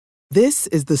This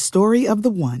is the story of the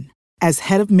one. As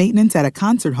head of maintenance at a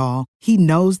concert hall, he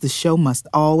knows the show must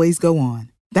always go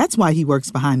on. That's why he works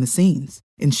behind the scenes,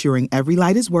 ensuring every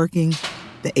light is working,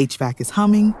 the HVAC is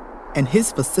humming, and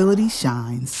his facility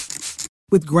shines.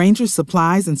 With Grainger's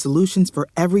supplies and solutions for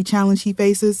every challenge he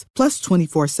faces, plus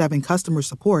 24/7 customer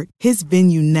support, his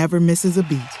venue never misses a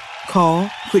beat. Call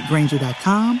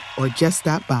quickgrainger.com or just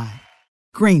stop by.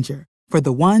 Grainger, for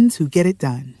the ones who get it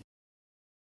done.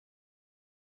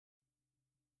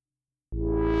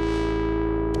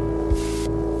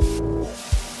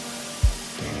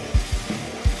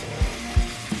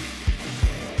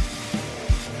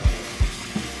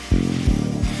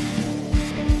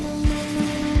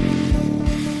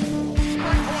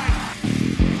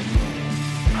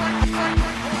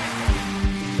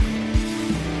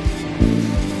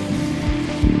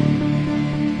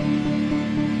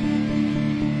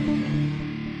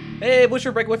 Hey, Blue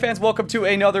Shirt Breakaway fans, welcome to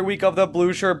another week of the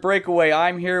Blue Shirt Breakaway.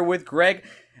 I'm here with Greg,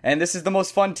 and this is the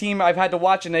most fun team I've had to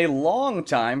watch in a long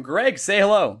time. Greg, say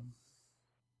hello.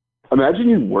 Imagine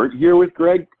you weren't here with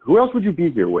Greg. Who else would you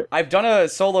be here with? I've done a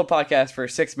solo podcast for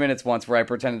 6 minutes once where I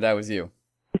pretended I was you.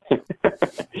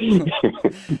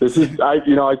 This is, I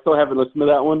still haven't listened to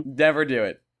that one. Never do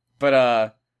it.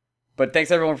 But thanks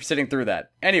everyone for sitting through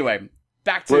that. Anyway,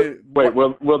 back to...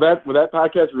 Will that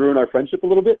podcast ruin our friendship a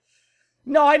little bit?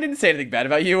 No, I didn't say anything bad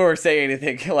about you or say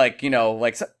anything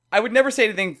I would never say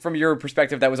anything from your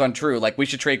perspective that was untrue. Like, we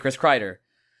should trade Chris Kreider.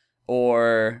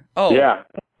 Or, Yeah.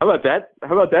 How about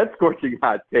that scorching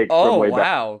hot take from way back? Oh,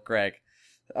 wow, Greg.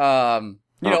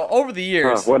 Over the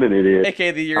years... what an idiot. AKA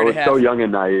the year and a half. I was so young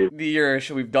and naive. The year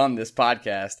we've done this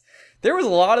podcast. There was a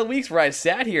lot of weeks where I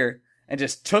sat here and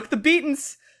just took the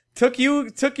beatings. Took you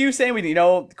saying,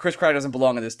 Chris Kreider doesn't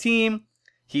belong on this team.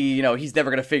 He's never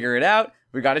going to figure it out.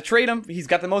 We got to trade him. He's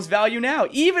got the most value now,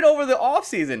 even over the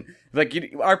offseason. Like,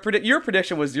 your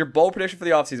prediction was, your bold prediction for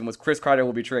the offseason was Chris Kreider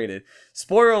will be traded.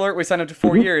 Spoiler alert, we signed him to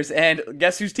 4 years, and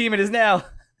guess whose team it is now?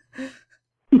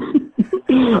 So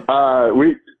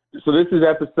this is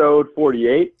episode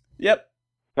 48. Yep.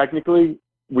 Technically,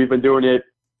 we've been doing it.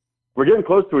 We're getting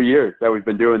close to a year that we've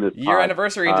been doing this. Year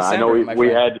anniversary in December. I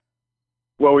know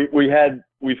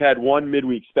we've had one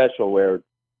midweek special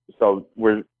so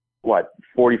we're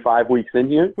 45 weeks in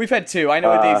here? We've had two. I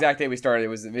know the exact date we started. It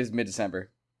was mid-December.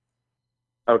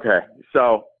 Okay.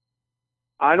 So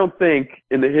I don't think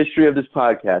in the history of this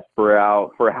podcast,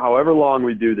 for however long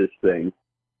we do this thing,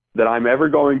 that I'm ever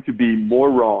going to be more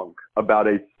wrong about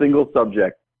a single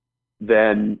subject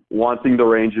than wanting the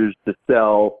Rangers to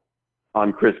sell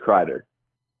on Chris Kreider.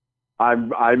 I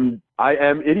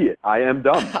am idiot. I am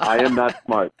dumb. I am not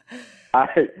smart.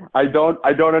 I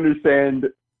don't understand.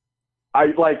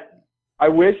 I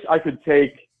wish I could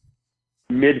take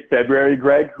mid-February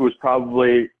Greg, who was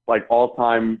probably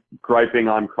all-time griping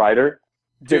on Kreider,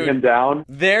 sit him down.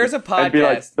 There's a podcast. And be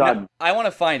like, done. No, I want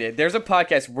to find it. There's a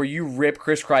podcast where you rip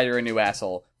Chris Kreider a new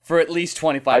asshole for at least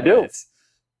 25 minutes.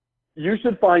 You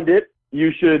should find it.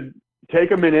 You should take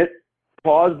a minute,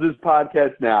 pause this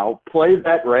podcast now, play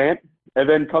that rant, and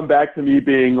then come back to me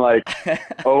being like,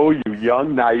 oh, you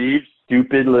young, naive,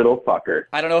 stupid little fucker.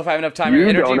 I don't know if I have enough time or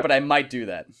energy, but I might do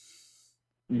that.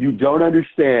 You don't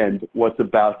understand what's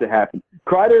about to happen.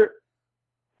 Kreider,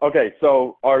 okay,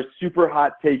 so our super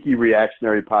hot takey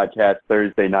reactionary podcast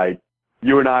Thursday night,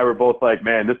 you and I were both like,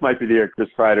 man, this might be the year Chris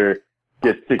Kreider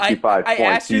gets 65 points. I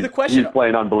asked you the question. He's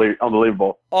playing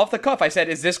unbelievable. Off the cuff, I said,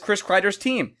 is this Chris Kreider's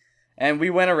team? And we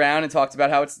went around and talked about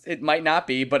how it might not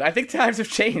be, but I think times have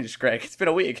changed, Greg. It's been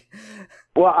a week.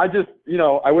 Well, I just,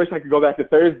 I wish I could go back to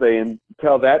Thursday and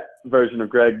tell that version of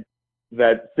Greg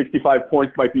that 65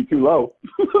 points might be too low.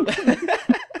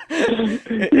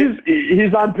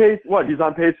 He's on pace. What? He's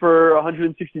on pace for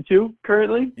 162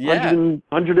 currently? Yeah.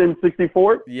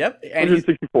 164? Yep. And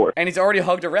 164. He's already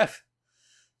hugged a ref.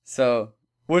 So,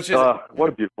 which is what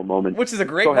a beautiful moment. Which is a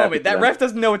great moment. That ref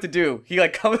doesn't know what to do. He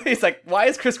he's like, why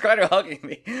is Chris Kreider hugging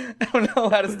me? I don't know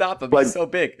how to stop him. He's so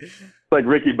big. It's like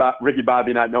Ricky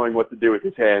Bobby not knowing what to do with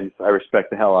his hands. I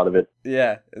respect the hell out of it.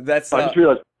 Yeah, that's.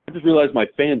 I just realized my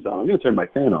fan's on. I'm going to turn my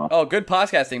fan off. Oh, good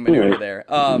podcasting maneuver there.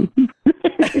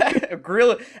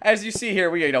 Grill, as you see here,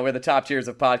 we're the top tiers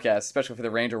of podcasts, especially for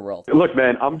the Ranger world. Look,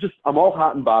 man, I'm all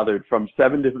hot and bothered from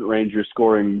 7 different Rangers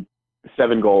scoring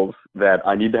 7 goals that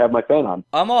I need to have my fan on.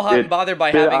 I'm all hot and bothered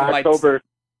by having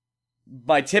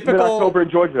my typical October in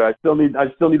Georgia. I still need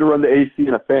to run the AC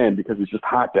and a fan because it's just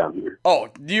hot down here. Oh,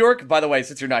 New York, by the way,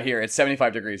 since you're not here, it's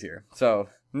 75 degrees here, so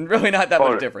really not that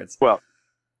much difference. Well,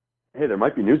 hey, there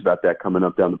might be news about that coming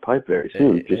up down the pipe very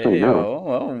soon. Just so you know.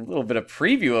 Well, a little bit of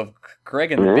preview of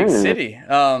Greg in the big city.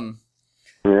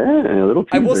 Yeah, a little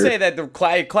I will teaser. say that the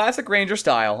classic Ranger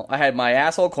style, I had my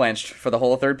asshole clenched for the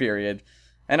whole third period.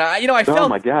 And I Oh felt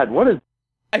my God, what is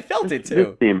I felt it this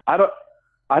too. team? I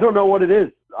don't know what it is.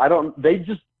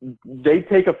 They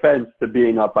take offense to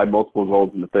being up by multiple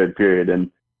goals in the third period, and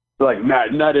they're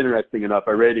like, not interesting enough.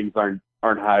 Our ratings aren't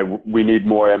high. We need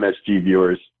more MSG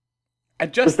viewers. I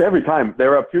Just every time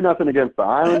they're up 2-0 against the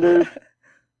Islanders,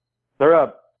 they're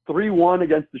up 3-1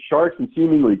 against the Sharks and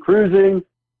seemingly cruising.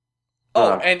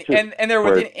 and they're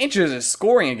within inches of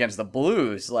scoring against the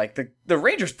Blues. Like the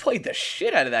Rangers played the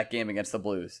shit out of that game against the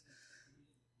Blues.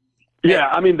 Yeah,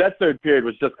 I mean, that third period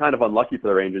was just kind of unlucky for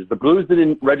the Rangers. The Blues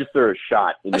didn't register a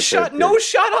shot in the third period, no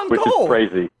shot on which goal. is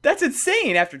crazy. That's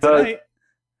insane after tonight.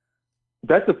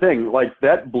 That's the thing. Like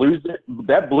the Blues.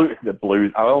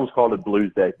 I almost called it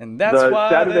Blues Day. And that's the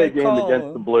why Saturday game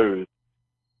against the Blues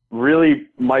really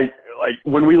might, like,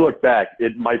 when we look back,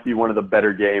 it might be one of the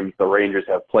better games the Rangers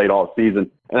have played all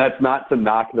season. And that's not to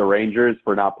knock the Rangers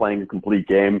for not playing a complete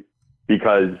game,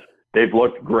 because they've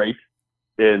looked great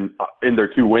in their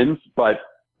 2 wins, but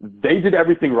they did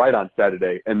everything right on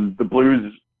Saturday, and the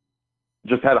Blues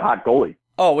just had a hot goalie.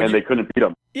 They couldn't beat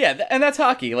them. Yeah, and that's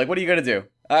hockey. Like, what are you gonna do?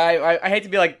 I hate to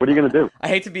be like, what are you gonna do? I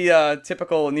hate to be a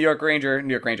typical New York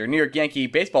Yankee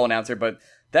baseball announcer, but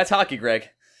that's hockey, Greg.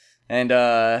 And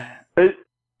you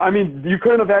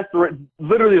couldn't have asked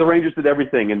literally the Rangers did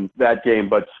everything in that game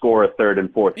but score a third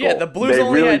and fourth goal. Yeah, the Blues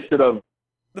The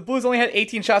Blues only had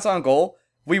 18 shots on goal.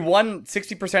 We won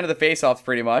 60% of the faceoffs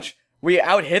pretty much. We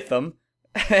out-hit them.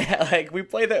 Like, we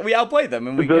outplayed them,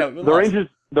 and we lost.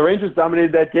 The Rangers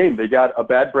dominated that game. They got a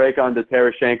bad break on the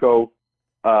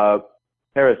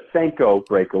Tarasenko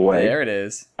breakaway. There it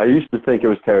is. I used to think it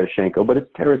was Tarasenko, but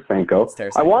it's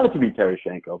Tarasenko. I want it to be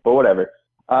Tarasenko, but whatever.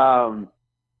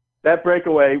 That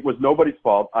breakaway was nobody's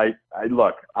fault.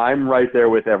 Look, I'm right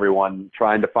there with everyone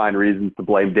trying to find reasons to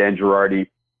blame Dan Girardi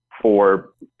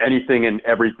for anything and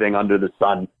everything under the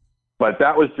sun. But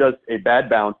that was just a bad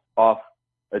bounce off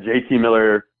a JT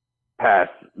Miller pass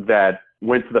that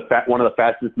went to one of the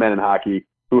fastest men in hockey,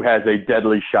 who has a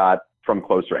deadly shot from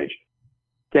close range.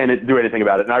 Can't do anything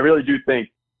about it. And I really do think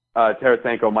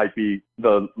Tarasenko might be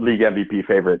the league MVP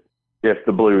favorite if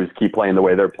the Blues keep playing the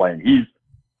way they're playing. He's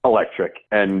electric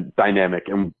and dynamic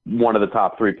and one of the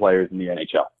top 3 players in the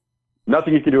NHL.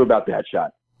 Nothing you can do about that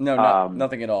shot. No,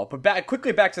 nothing at all. But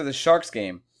quickly back to the Sharks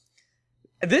game.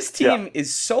 This team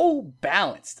is so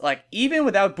balanced. Like, even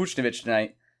without Buchnevich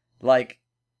tonight, like,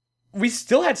 we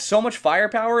still had so much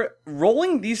firepower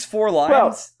rolling these 4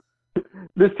 lines. Well,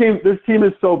 this team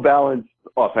is so balanced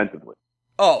offensively.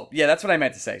 Oh, yeah, that's what I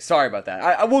meant to say. Sorry about that.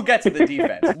 I will get to the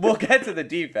defense.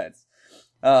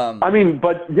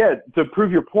 But yeah, to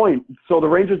prove your point, so the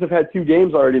Rangers have had 2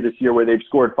 games already this year where they've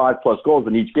scored 5+ goals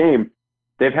in each game.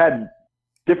 They've had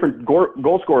different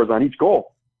goal scorers on each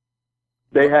goal.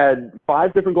 They had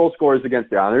 5 different goal scorers against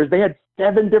the Islanders. They had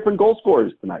 7 different goal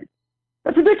scorers tonight.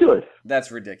 That's ridiculous. That's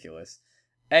ridiculous.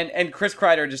 And Chris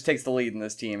Kreider just takes the lead in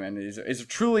this team and is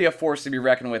truly a force to be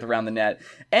reckoned with around the net.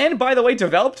 And, by the way,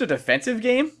 developed a defensive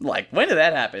game? Like, when did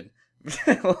that happen?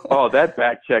 Oh, that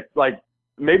back check. Like,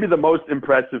 maybe the most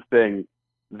impressive thing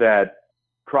that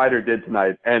Kreider did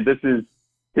tonight, and this is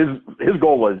his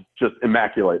goal was just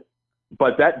immaculate.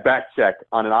 But that back check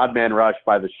on an odd man rush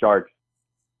by the Sharks,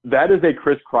 that is a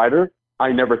Chris Kreider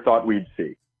I never thought we'd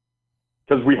see,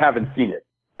 because we haven't seen it.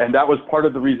 And that was part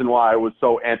of the reason why I was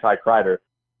so anti-Kreider.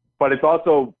 But it's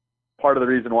also part of the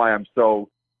reason why I'm so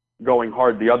going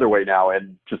hard the other way now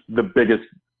and just the biggest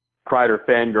Kreider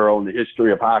fangirl in the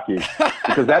history of hockey.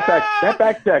 Because that back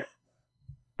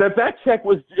check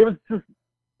was just,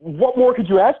 what more could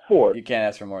you ask for? You can't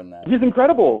ask for more than that. He's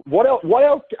incredible. What else?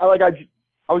 Like, I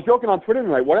was joking on Twitter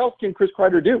tonight. What else can Chris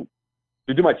Kreider do?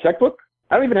 To do my checkbook?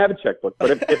 I don't even have a checkbook, but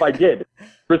if I did,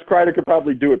 Chris Kreider could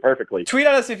probably do it perfectly. Tweet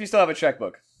at us if you still have a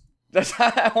checkbook. That's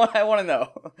I want to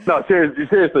know. No,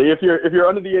 seriously. If you're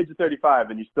under the age of 35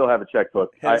 and you still have a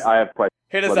checkbook, I have questions.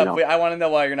 Hit us up. I want to know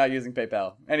why you're not using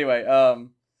PayPal. Anyway,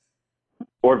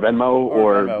 or Venmo,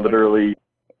 or literally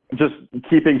just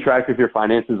keeping track of your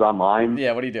finances online.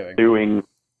 Yeah, what are you doing?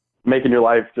 Making your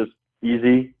life just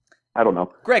easy. I don't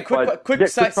know. Greg, quick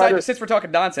side, since we're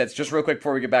talking nonsense, just real quick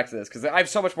before we get back to this, because I have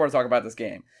so much more to talk about this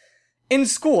game. In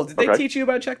school, did they teach you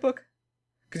about a checkbook?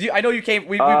 Because I know you came.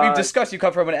 We've discussed you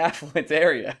come from an affluent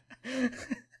area.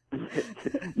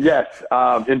 Yes.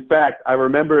 In fact, I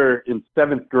remember in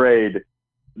 7th grade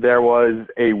there was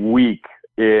a week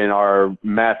in our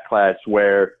math class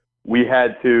where we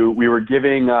were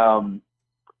giving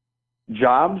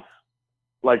jobs,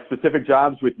 like specific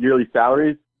jobs with yearly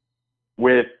salaries,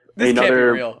 with this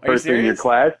another person in your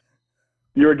class.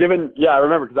 You were given, yeah, I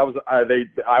remember because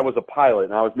I was a pilot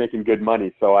and I was making good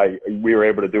money, so we were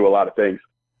able to do a lot of things.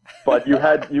 But you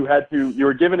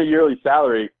were given a yearly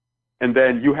salary, and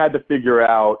then you had to figure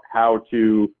out how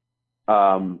to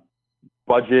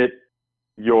budget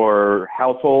your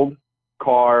household,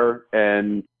 car,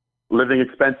 and living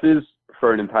expenses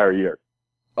for an entire year.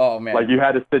 Oh man! Like you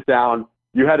had to sit down,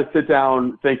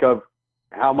 think of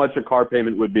how much a car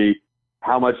payment would be,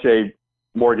 how much a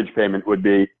mortgage payment would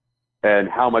be, and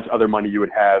how much other money you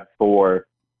would have for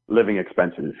living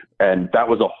expenses. And that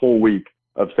was a whole week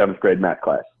of 7th grade math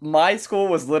class. My school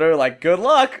was literally like, good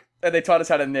luck, and they taught us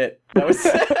how to knit. That was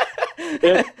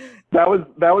that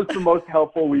was the most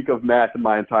helpful week of math in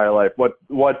my entire life.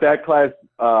 What that class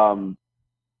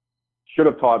should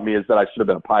have taught me is that I should have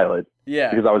been a pilot.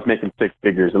 Yeah. Because I was making 6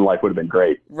 figures and life would have been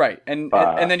great. Right. And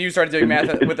then you started doing math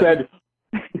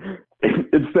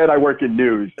Instead, I work in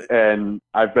news, and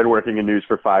I've been working in news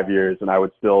for 5 years, and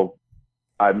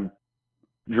I'm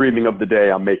dreaming of the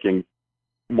day I'm making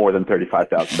more than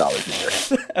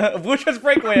 $35,000 a year. Blue Shirts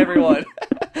Breakaway, everyone.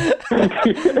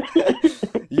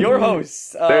 Your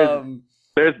host.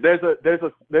 There's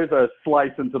a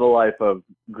slice into the life of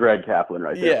Greg Kaplan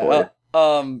right there.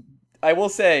 Yeah. I will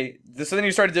say, so then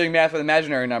you started doing math with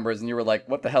imaginary numbers, and you were like,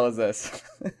 what the hell is this?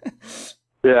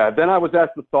 Yeah, then I was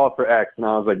asked to solve for X, and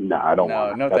I was like, nah, I don't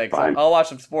want it. No, That's thanks. fine. I'll watch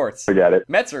some sports. Forget it.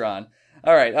 Mets are on.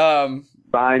 All right.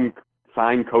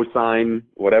 Sine, cosine,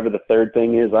 whatever the third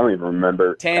thing is. I don't even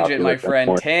remember. Tangent, my friend.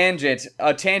 Anymore. Tangent.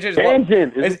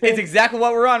 Tangent. It's exactly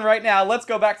what we're on right now. Let's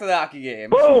go back to the hockey game.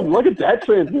 Boom! Look at that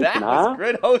transition. That was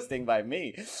good hosting by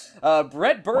me.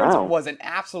 Brett Burns was an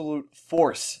absolute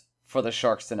force for the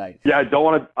Sharks tonight. Yeah, I don't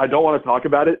want to talk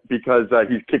about it because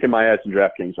he's kicking my ass in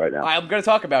DraftKings right now. I'm going to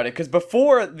talk about it because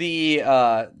before the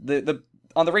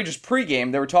on the Rangers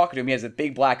pregame, they were talking to him. He has a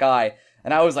big black eye,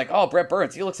 and I was like, "Oh, Brett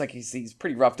Burns, he looks like he's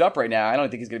pretty roughed up right now. I don't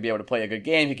think he's going to be able to play a good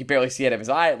game. He can barely see out of his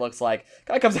eye. It looks like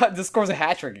guy comes out and just scores a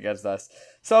hat trick against us.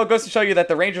 So it goes to show you that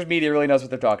the Rangers media really knows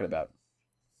what they're talking about."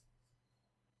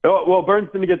 Oh, well, Burns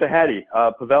didn't get the hattie.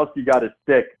 Pavelski got his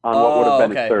stick on what would have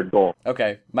been his third goal.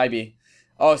 Okay, might be.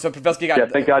 Oh, so Pavelski got... Yeah,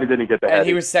 thank God he didn't get the hattie. And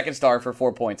he was second star for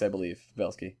 4 points, I believe,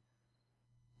 Pavelski.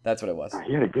 That's what it was.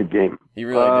 He had a good game. He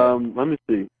really did. Let me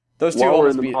see. Those two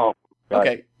almost beat...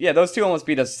 Okay, yeah, those two almost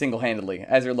beat us single-handedly,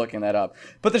 as you're looking that up.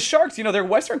 But the Sharks, they're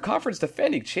Western Conference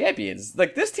defending champions.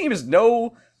 Like, this team is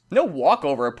no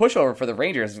walkover or pushover for the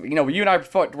Rangers. You and I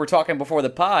were talking before the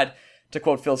pod, to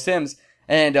quote Phil Simms,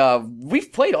 and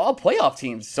we've played all playoff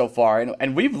teams so far,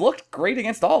 and we've looked great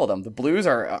against all of them. The Blues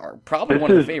are probably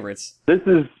one of the favorites. This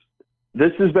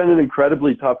has been an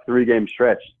incredibly tough 3-game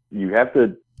stretch. You have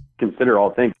to consider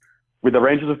all things. The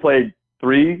Rangers have played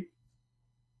 3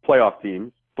 playoff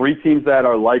teams, 3 teams that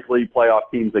are likely playoff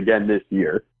teams again this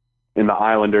year, in the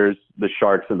Islanders, the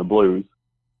Sharks, and the Blues,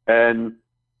 and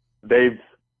they've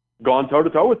gone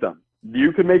toe-to-toe with them.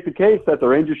 You could make the case that the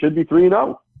Rangers should be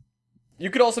 3-0. You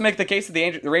could also make the case that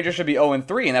the Rangers should be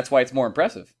 0-3, and that's why it's more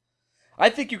impressive. I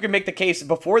think you could make the case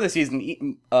before the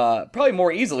season, probably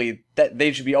more easily, that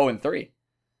they should be 0-3.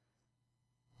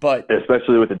 But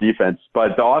especially with the defense,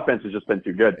 but the offense has just been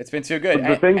too good. It's been too good.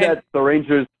 The thing that the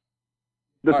Rangers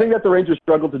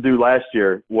struggled to do last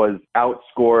year was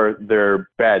outscore their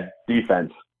bad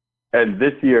defense, and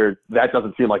this year that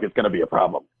doesn't seem like it's going to be a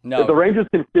problem. No. If the Rangers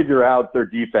can figure out their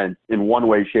defense in one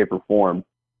way, shape, or form,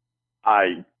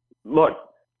 Look,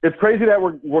 it's crazy that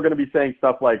we're going to be saying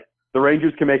stuff like the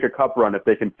Rangers can make a cup run if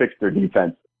they can fix their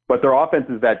defense, but their offense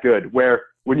is that good, where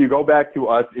when you go back to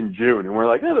us in June and we're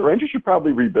like, the Rangers should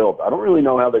probably rebuild. I don't really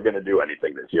know how they're going to do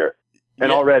anything this year.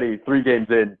 And already 3 games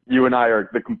in, you and I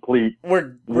are the complete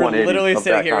We're literally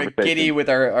sitting here giddy with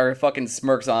our fucking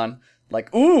smirks on.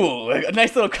 Like, ooh, a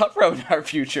nice little cup run in our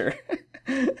future.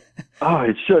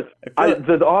 It's just,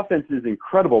 the offense is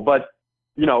incredible, but,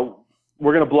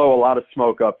 we're going to blow a lot of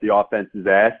smoke up the offense's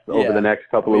ass over the next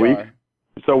couple of weeks.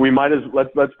 So we might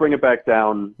let's bring it back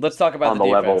down. Let's talk about the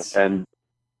defense. Level, and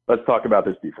let's talk about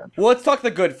this defense. Well, let's talk the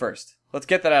good first. Let's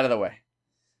get that out of the way.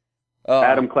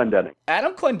 Adam Clendening.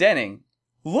 Adam Clendening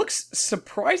looks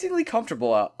surprisingly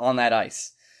comfortable on that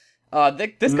ice.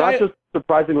 This guy, not just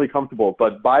surprisingly comfortable,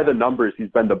 but by the numbers, he's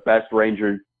been the best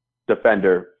Ranger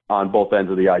defender on both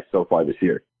ends of the ice so far this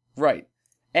year. Right,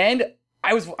 and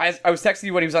I was texting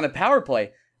you when he was on the power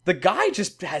play. The guy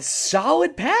just has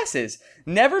solid passes.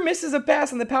 Never misses a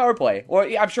pass on the power play. Or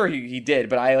I'm sure he did,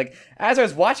 but as I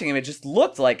was watching him, it just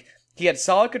looked like he had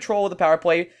solid control of the power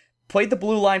play, played the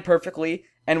blue line perfectly,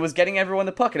 and was getting everyone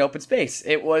the puck in open space.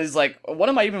 It was like, what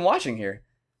am I even watching here?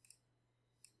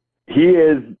 He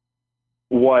is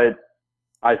what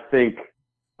I think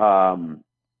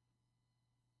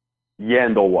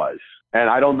Yandle was. And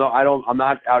I don't know. I'm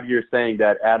not out here saying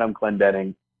that Adam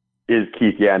Clendenning is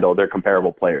Keith Yandle. They're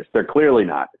comparable players. They're clearly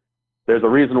not. There's a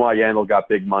reason why Yandle got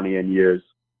big money in years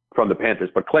from the Panthers,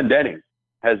 but Clendenning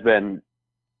has been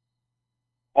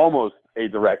almost a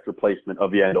direct replacement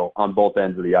of Yandle on both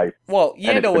ends of the ice. Well,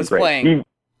 Yandle was playing.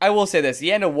 I will say this: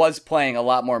 Yandle was playing a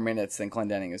lot more minutes than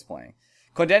Clendenning is playing.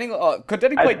 Clendenning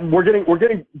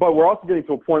played. But we're also getting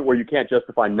to a point where you can't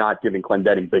justify not giving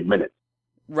Clendenning big minutes.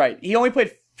 Right. He only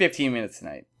played 15 minutes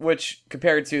tonight, which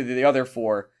compared to the other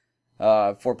four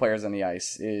players on the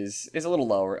ice is a little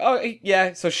lower. Oh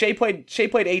yeah. So Shea played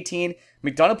 18.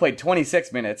 McDonough played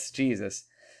 26 minutes. Jesus.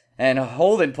 And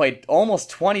Holden played almost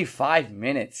 25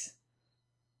 minutes.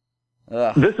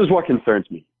 Ugh. This is what concerns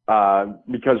me.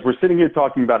 Because we're sitting here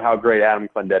talking about how great Adam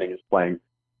Clendenning is playing.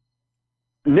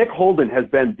 Nick Holden has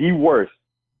been the worst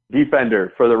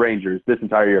defender for the Rangers this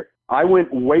entire year. I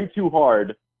went way too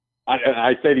hard.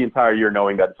 I say the entire year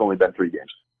knowing that it's only been 3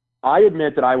 games. I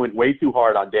admit that I went way too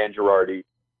hard on Dan Girardi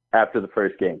after the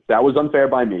first game. That was unfair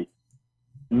by me.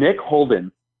 Nick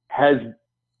Holden has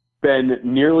been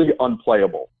nearly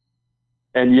unplayable.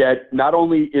 And yet, not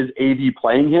only is AV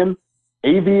playing him,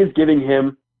 AV is giving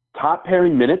him top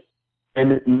pairing minutes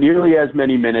and nearly as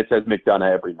many minutes as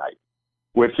McDonough every night,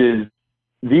 which is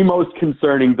the most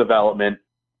concerning development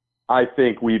I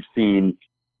think we've seen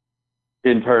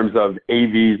in terms of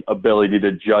AV's ability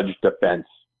to judge defense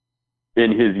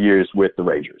in his years with the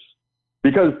Rangers.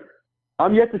 Because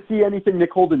I'm yet to see anything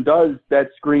Nick Holden does that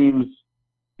screams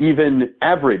even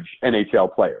average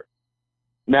NHL player.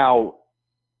 Now,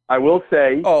 I will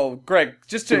say... Oh, Greg,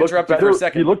 just to interrupt you for a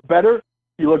second. He looked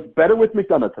better with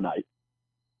McDonough tonight.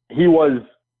 He was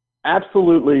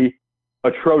absolutely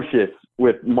atrocious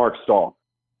with Mark Stahl.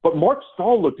 But Mark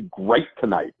Stahl looked great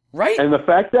tonight. Right. And the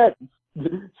fact that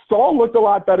Stahl looked a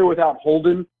lot better without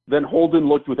Holden than Holden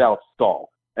looked without Stahl.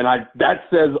 And that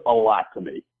says a lot to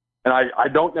me. And I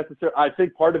don't necessarily... I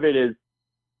think part of it is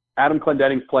Adam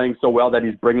Clendenning's playing so well that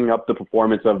he's bringing up the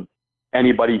performance of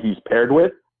anybody he's paired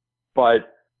with.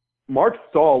 But Mark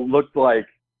Stahl looked like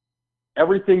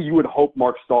everything you would hope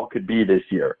Mark Stahl could be this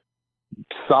year.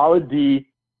 Solid D,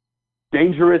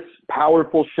 dangerous,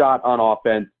 powerful shot on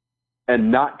offense, and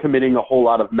not committing a whole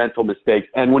lot of mental mistakes.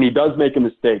 And when he does make a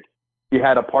mistake, he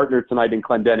had a partner tonight in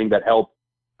Clendenning that helped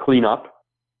clean up.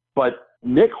 But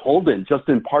Nick Holden, just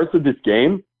in parts of this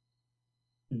game,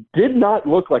 did not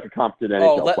look like a competent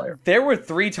NHL player. There were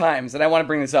 3 times, and I want to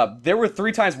bring this up. There were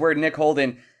 3 times where Nick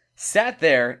Holden sat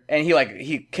there and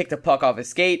he kicked a puck off his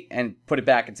skate and put it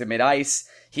back into mid-ice.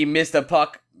 He missed a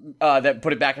puck that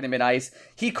put it back into mid-ice.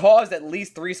 He caused at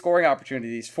least 3 scoring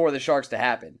opportunities for the Sharks to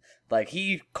happen. Like,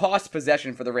 he cost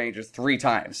possession for the Rangers 3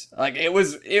 times. Like, it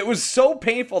was so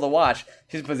painful to watch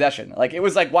his possession. Like, it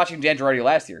was like watching Dan Girardi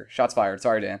last year. Shots fired.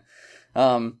 Sorry, Dan.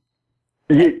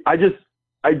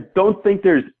 I don't think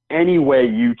there's any way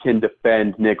you can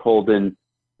defend Nick Holden,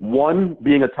 1,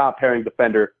 being a top pairing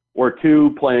defender, or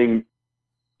 2, playing,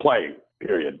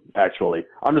 period, actually.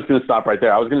 I'm just going to stop right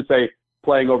there. I was going to say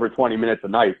playing over 20 minutes a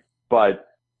night,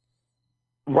 but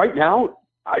right now,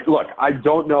 I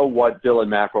don't know what Dylan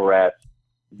McElrath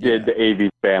did to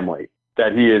AV's family,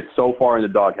 that he is so far in the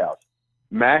doghouse.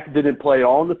 Mac didn't play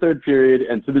all in the 3rd period,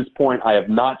 and to this point, I have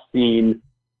not seen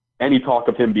any talk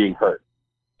of him being hurt.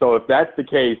 So if that's the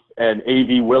case, and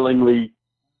AV willingly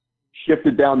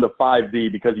shifted down to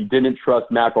 5D because he didn't trust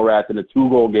McElrath in a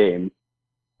 2-goal game,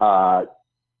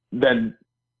 then,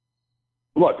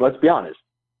 look, let's be honest.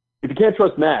 If you can't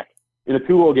trust Mac in a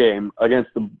 2-goal game against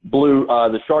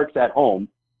the Sharks at home,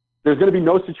 there's going to be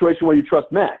no situation where you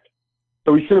trust Mac.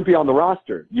 So he shouldn't be on the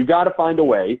roster. You got to find a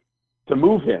way to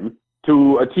move him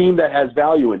to a team that has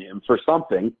value in him for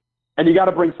something, and you got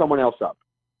to bring someone else up.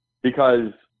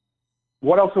 Because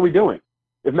what else are we doing?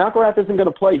 If McElrath isn't going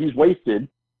to play, he's wasted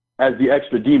as the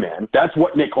extra D-man. That's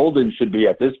what Nick Holden should be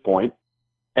at this point.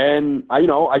 And,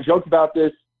 I joked about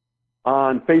this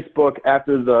on Facebook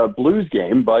after the Blues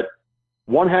game, but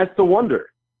one has to wonder,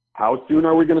 how soon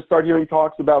are we going to start hearing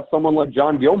talks about someone like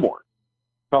John Gilmore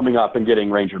coming up and getting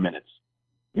Ranger minutes?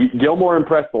 Gilmore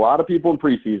impressed a lot of people in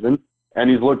preseason, and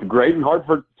he's looked great in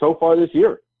Hartford so far this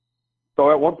year. So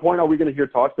at what point are we going to hear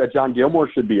talks that John Gilmore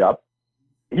should be up?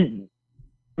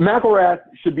 McElrath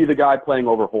should be the guy playing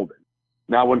over Holden.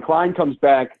 Now, when Klein comes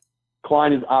back,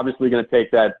 Klein is obviously going to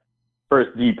take that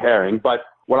first D pairing. But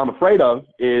what I'm afraid of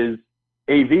is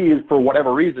AV, for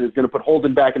whatever reason, is going to put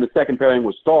Holden back in the second pairing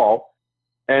with Stahl.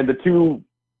 And the 2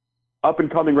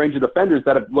 up-and-coming Ranger defenders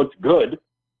that have looked good,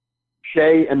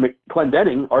 Shea and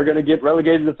Clendenning, are going to get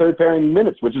relegated to third pairing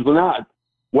minutes, which is not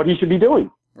what he should be doing.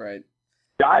 Right.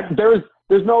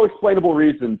 There's no explainable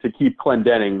reason to keep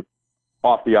Clendenning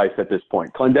off the ice at this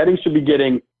point. Clendening should be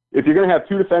getting, if you're going to have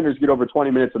two defenders get over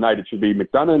 20 minutes a night, it should be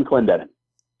McDonough and Clendening,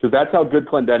 because that's how good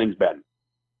Clendening's been.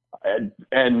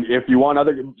 And if you want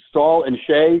other, Stahl and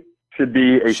Shea should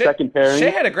be a second pairing.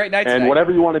 Shea had a great night tonight. And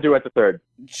whatever you want to do at the third.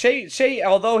 Shea,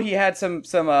 although he had some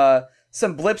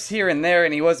blips here and there,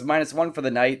 and he was -1 for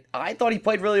the night, I thought he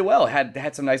played really well.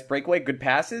 Had some nice breakaway, good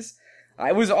passes.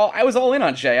 I was all in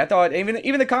on Shea. I thought even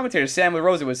the commentator Sam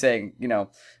LaRosa was saying,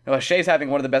 Shea's having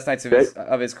one of the best nights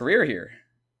of his career here.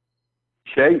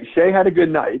 Shea had a good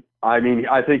night. I mean,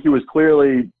 I think he was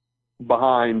clearly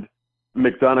behind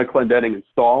McDonough, Clendening, and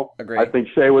Stahl. Agreed. I think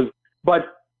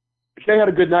but Shea had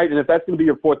a good night, and if that's going to be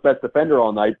your fourth best defender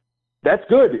all night, that's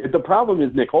good. The problem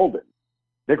is Nick Holden.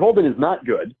 Nick Holden is not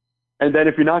good. And then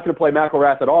if you're not going to play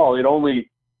McElrath at all, it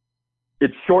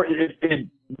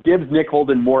gives Nick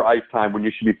Holden more ice time when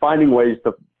you should be finding ways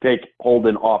to take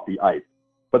Holden off the ice.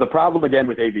 But the problem again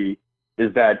with AV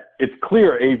is that it's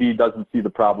clear AV doesn't see the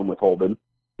problem with Holden,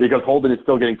 because Holden is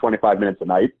still getting 25 minutes a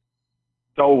night.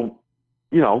 So,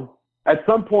 at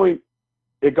some point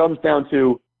it comes down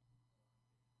to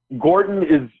Gorton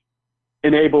is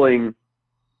enabling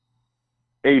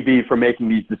AV from making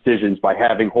these decisions by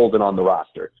having Holden on the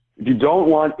roster. If you don't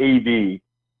want AV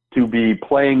to be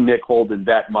playing Nick Holden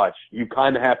that much, you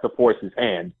kind of have to force his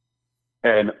hand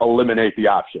and eliminate the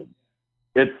option.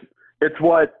 It's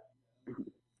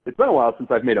been a while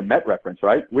since I've made a Met reference,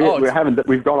 right?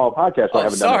 We've gone all podcasts. Oh,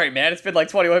 sorry, man. It's been like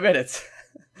 21 minutes.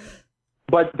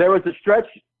 But there was a stretch.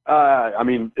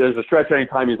 There's a stretch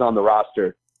anytime he's on the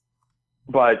roster.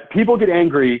 But people get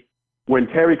angry when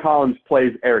Terry Collins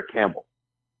plays Eric Campbell.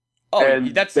 Oh,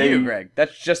 and that's you, Greg.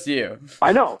 That's just you.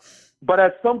 I know. But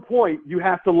at some point, you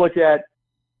have to look at,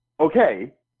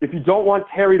 okay, if you don't want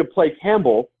Terry to play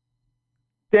Campbell,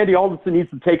 Sandy Alderson needs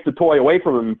to take the toy away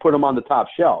from him and put him on the top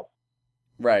shelf.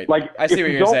 Right. Like, I see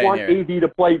what you're saying here.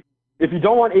 If you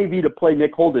don't want AV to play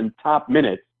Nick Holden top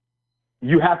minutes,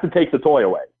 you have to take the toy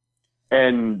away.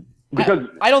 And because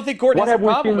I don't think Gorton has a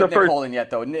problem with Nick Holden yet,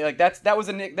 though. Like that was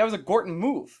a Gorton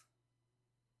move.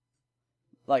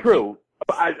 Like, true.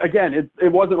 Again,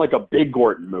 it wasn't like a big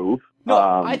Gorton move. No,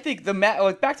 I think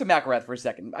back to McElrath for a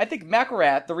second. I think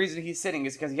McElrath, the reason he's sitting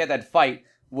is because he had that fight,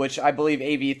 which I believe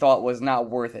AV thought was not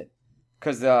worth it.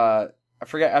 Because I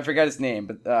forget his name,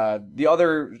 but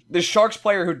the Sharks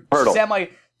player who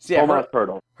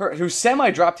Hurtle. who semi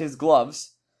dropped his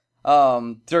gloves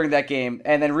during that game,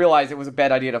 and then realized it was a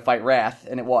bad idea to fight Rath,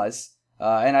 and it was.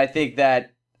 And I think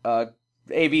that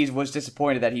AV was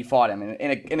disappointed that he fought him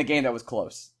in a game that was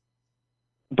close.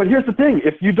 But here's the thing.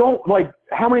 If you don't,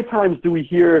 how many times do we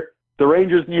hear the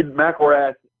Rangers need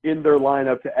McElrath in their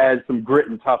lineup to add some grit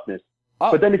and toughness?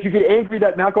 Oh. But then if you get angry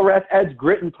that McElrath adds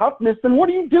grit and toughness, then what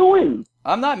are you doing?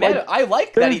 I'm not mad. I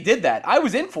like that he did that. I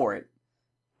was in for it.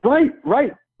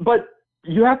 Right. But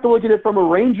you have to look at it from a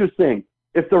Rangers thing.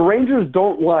 If the Rangers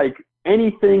don't like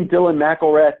anything Dylan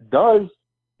McElrath does,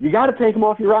 you got to take him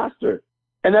off your roster.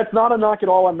 And that's not a knock at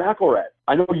all on McElrath.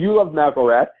 I know you love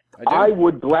McElrath. I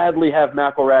would gladly have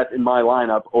McElrath in my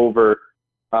lineup over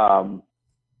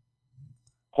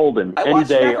Holden any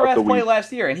day of the week. Play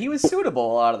last year, and he was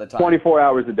suitable a lot of the time. 24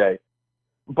 hours a day.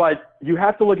 But you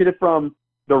have to look at it from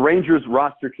the Rangers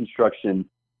roster construction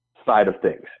side of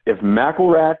things. If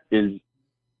McElrath is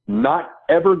not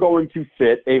ever going to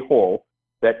fit a hole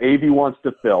that AV wants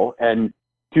to fill, and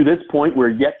to this point we're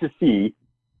yet to see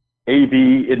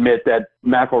AV admit that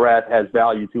McElrath has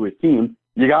value to his team,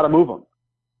 you got to move him.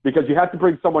 Because you have to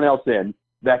bring someone else in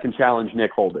that can challenge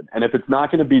Nick Holden. And if it's not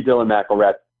going to be Dylan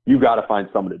McElrath, you got to find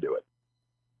someone to do it.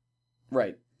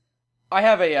 Right. I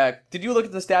have did you look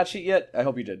at the stat sheet yet? I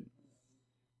hope you did.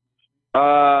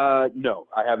 No,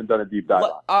 I haven't done a deep dive.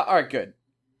 All right, good.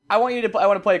 I want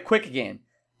to play a quick game.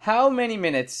 How many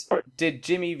minutes did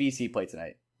Jimmy VC play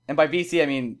tonight? And by VC, I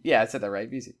mean, I said that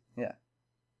right, VC. Yeah.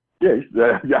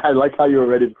 Yeah, I like how you were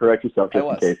ready to correct yourself just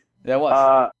in case. That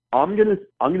was. I'm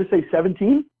gonna say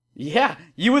 17. Yeah,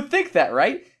 you would think that,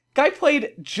 right? Guy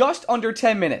played just under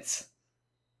 10 minutes.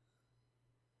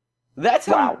 That's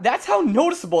how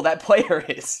noticeable that player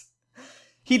is.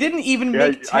 He didn't even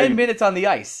make 10 minutes on the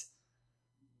ice.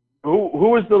 Who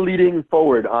was the leading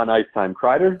forward on ice time?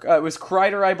 Kreider? It was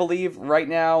Kreider, I believe. Right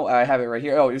now, I have it right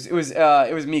here. Oh, it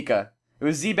was Mika. It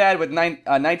was Zbad with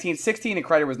 1916, and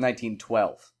Kreider was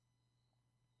 1912.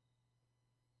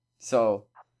 So,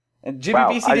 and Jimmy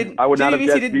VC didn't. I would not have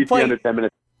guessed VC under 10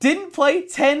 minutes. Didn't play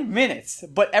 10 minutes,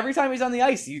 but every time he's on the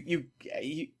ice, you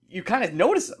kind of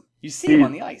notice him. You see him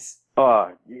on the ice.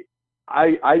 I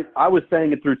was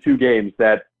saying it through two games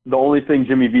that the only thing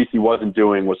Jimmy VC wasn't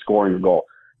doing was scoring a goal.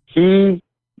 He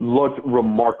looked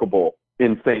remarkable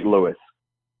in St. Louis.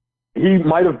 he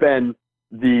might have been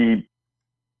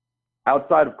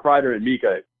outside of Kreider and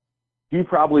Mika, he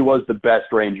probably was the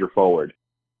best Ranger forward.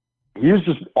 He was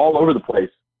just all over the place,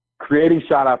 creating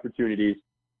shot opportunities,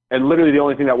 and literally the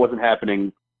only thing that wasn't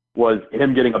happening was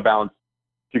him getting a bounce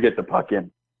to get the puck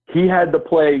in. He had the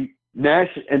play, Nash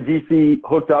and VC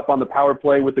hooked up on the power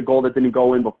play with the goal that didn't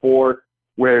go in before,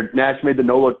 where Nash made the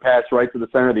no-look pass right to the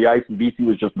center of the ice, and VC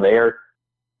was just there.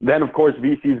 Then, of course,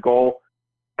 VC's goal.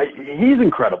 He's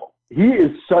incredible. He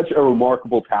is such a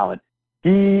remarkable talent.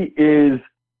 He is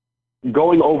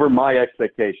going over my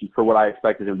expectations for what I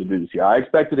expected him to do this year. I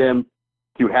expected him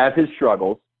to have his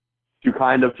struggles, to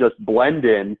kind of just blend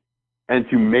in, and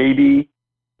to maybe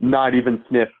not even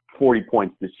sniff 40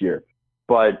 points this year.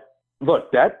 But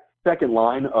look, that second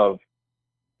line of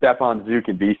Stefan, Zook,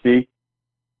 and VC,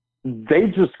 they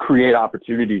just create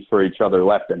opportunities for each other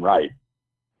left and right.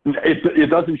 It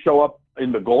doesn't show up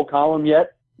in the goal column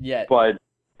yet, but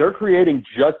they're creating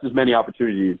just as many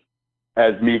opportunities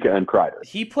as Mika and Kreider.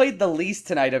 He played the least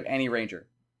tonight of any Ranger,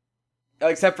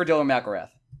 except for Dylan McElrath.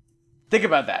 Think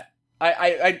about that.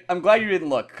 I'm glad you didn't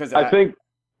look, because I think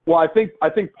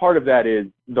part of that is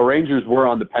the Rangers were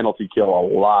on the penalty kill a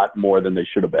lot more than they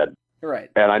should have been. Right.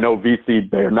 And I know VC,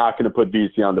 they're not going to put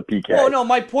VC on the PK. Well, no,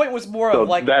 my point was more of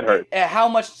like that hurt. How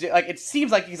much. Like, it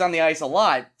seems like he's on the ice a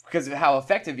lot because of how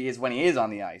effective he is when he is on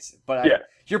the ice. But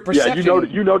your perception. Yeah,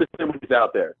 you notice him when he's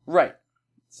out there. Right.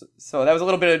 So that was a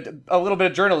little bit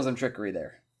of journalism trickery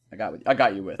there. I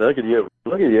got you with. Look at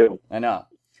you. I know.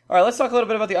 All right, let's talk a little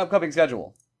bit about the upcoming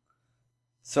schedule.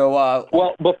 So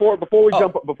well, before we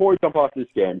jump off this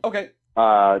game, okay.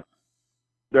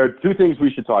 There are two things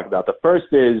we should talk about. The first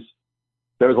is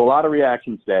there was a lot of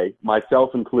reaction today,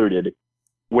 myself included,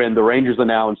 when the Rangers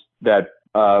announced that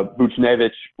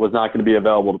Buchnevich was not going to be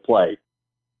available to play.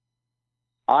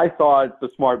 I thought the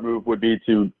smart move would be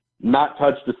to not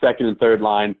touch the second and third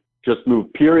line, just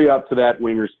move Peary up to that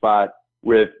winger spot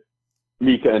with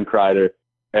Mika and Kreider,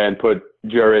 and put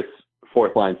Juris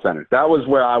fourth line center. That was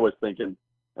where I was thinking,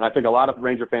 and I think a lot of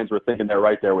Ranger fans were thinking they're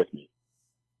right there with me.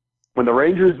 When the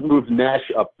Rangers moved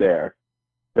Nash up there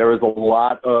was a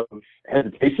lot of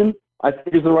hesitation, I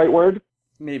think is the right word.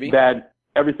 Maybe. That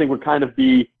everything would kind of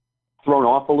be thrown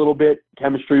off a little bit.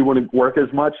 Chemistry wouldn't work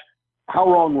as much. How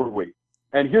wrong were we?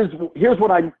 And here's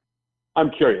what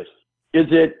I'm curious. Is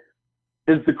the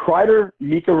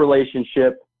Kreider-Mika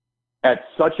relationship at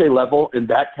such a level and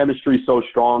that chemistry so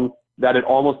strong that it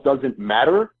almost doesn't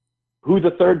matter who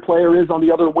the third player is on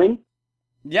the other wing?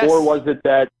 Yes. Or was it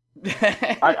that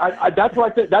that's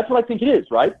what I think it is,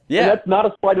 right? Yeah. And that's not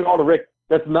a slight at all to Rick.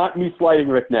 That's not me slighting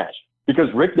Rick Nash, because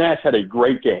Rick Nash had a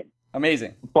great game.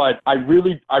 Amazing. But I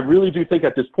really do think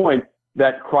at this point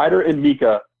that Kreider and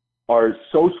Mika are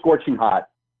so scorching hot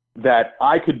that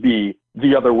I could be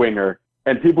the other winger,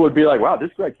 and people would be like, wow,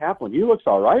 this Greg Kaplan, he looks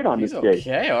all right on this game.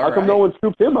 Okay, all right. How come no one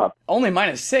scooped him up? Only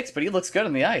 -6, but he looks good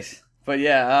on the ice. But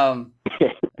yeah,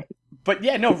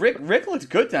 Rick looked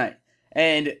good tonight.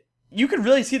 And you could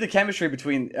really see the chemistry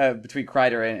between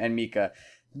Kreider and Mika.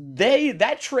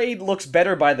 That trade looks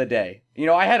better by the day. You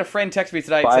know, I had a friend text me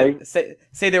tonight say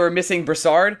they were missing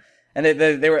Brassard, and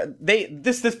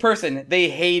this person, they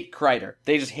hate Kreider.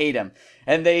 They just hate him.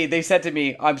 And they said to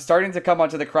me, I'm starting to come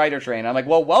onto the Kreider train. I'm like,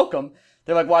 well, welcome.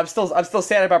 They're like, well, I'm still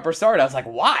sad about Brassard. I was like,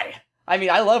 why? I mean,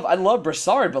 I love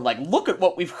Brassard, but like, look at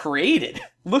what we've created.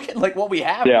 Look at like what we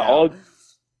have. Yeah, now.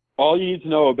 all you need to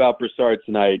know about Brassard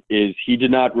tonight is he did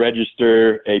not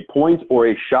register a point or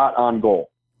a shot on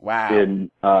goal. Wow. In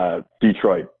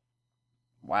Detroit.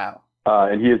 Wow.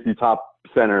 And he is the top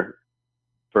center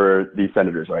for the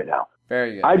Senators right now.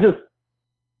 Very good.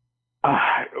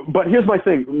 But here's my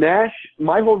thing. Nash,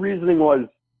 my whole reasoning was,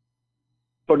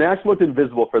 so Nash looked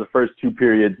invisible for the first two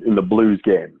periods in the Blues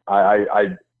game.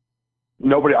 I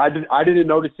didn't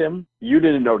notice him. You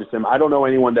didn't notice him. I don't know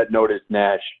anyone that noticed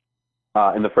Nash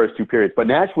in the first two periods. But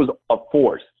Nash was a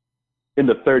force in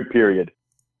the third period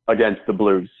against the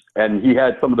Blues. And he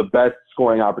had some of the best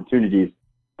scoring opportunities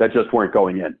that just weren't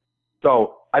going in.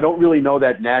 So I don't really know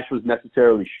that Nash was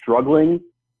necessarily struggling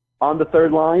on the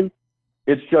third line.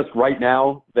 It's just right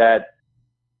now that,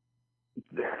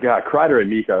 Kreider and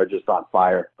Mika are just on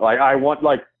fire.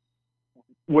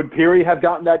 Would Peary have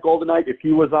gotten that goal tonight if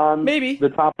he was on maybe the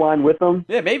top line with them?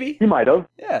 Yeah, maybe. He might have.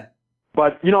 Yeah.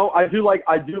 But, you know, I do like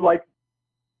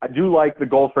the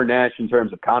goal for Nash in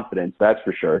terms of confidence, that's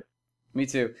for sure. Me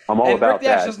too. I'm all about Rick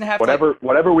Nash that. Doesn't have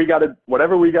whatever we got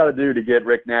to do to get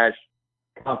Rick Nash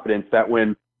confidence that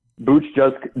when Booch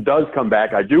does come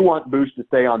back, I do want Booch to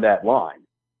stay on that line.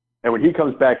 And when he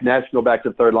comes back, Nash can go back to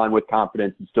the third line with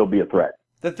confidence and still be a threat.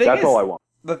 That's all I want.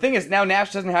 the thing is now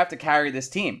Nash doesn't have to carry this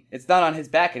team. It's not on his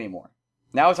back anymore.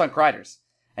 Now it's on Kreider's.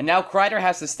 And now Kreider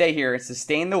has to stay here and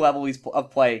sustain the level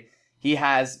of play he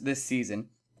has this season,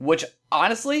 which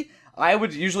honestly, I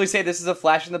would usually say this is a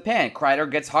flash in the pan.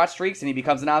 Kreider gets hot streaks and he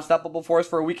becomes an unstoppable force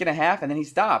for a week and a half and then he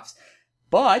stops.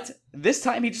 But this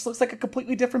time he just looks like a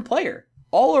completely different player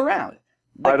all around.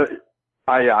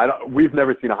 We've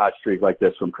never seen a hot streak like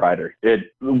this from Kreider.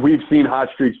 We've seen hot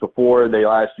streaks before. They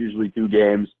last usually 2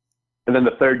 games. And then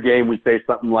the third game, we say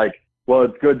something like, well,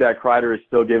 it's good that Kreider is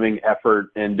still giving effort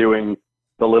and doing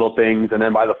the little things. And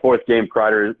then by the 4th game,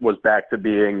 Kreider was back to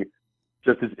being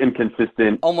just as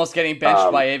inconsistent. Almost getting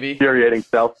benched by AB. Infuriating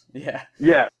self. Yeah.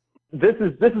 Yeah. This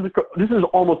is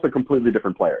almost a completely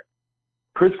different player.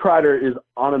 Chris Kreider is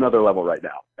on another level right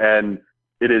now. And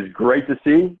it is great to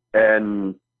see.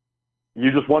 And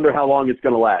you just wonder how long it's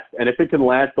going to last. And if it can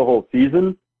last the whole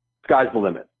season, sky's the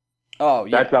limit. Oh,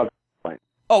 yeah. That's how it's playing.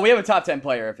 Oh, we have a top 10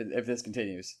 player if this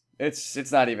continues.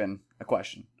 It's not even a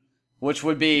question. Which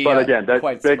would be but again, that's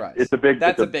quite big. surprised. It's a big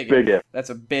if. That's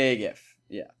a big if.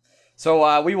 Yeah.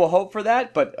 So we will hope for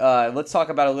that, but let's talk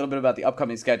about a little bit about the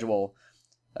upcoming schedule.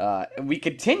 We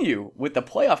continue with the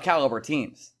playoff caliber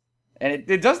teams. And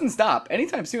it doesn't stop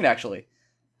anytime soon, actually.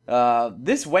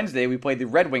 This Wednesday, we played the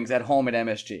Red Wings at home at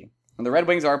MSG. And the Red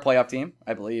Wings are a playoff team,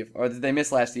 I believe. Or did they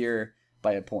miss last year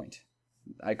by a point?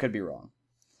 I could be wrong.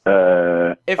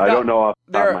 I don't know off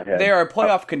the top of my head. They are a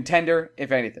playoff contender,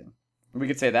 if anything. We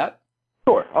could say that.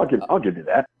 Sure, I'll give you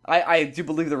that. I do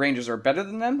believe the Rangers are better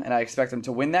than them, and I expect them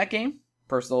to win that game.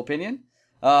 Personal opinion.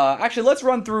 Actually, let's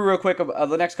run through real quick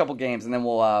the next couple games, and then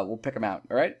we'll pick them out.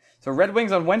 All right. So Red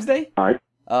Wings on Wednesday. All right.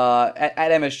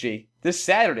 At MSG. This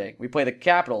Saturday we play the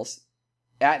Capitals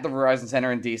at the Verizon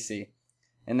Center in DC,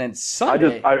 and then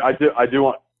Sunday. I do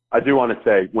want to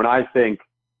say when I think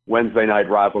Wednesday night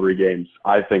rivalry games,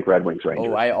 I think Red Wings Rangers.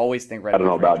 Oh, I always think Red Wings. I don't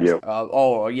know about Rangers.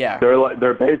 you. Yeah.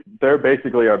 They're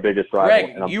basically our biggest rival. Greg,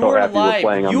 and I'm you so were happy we're alive.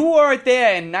 playing them. You were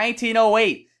there in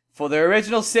 1908 for the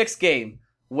original 6 game.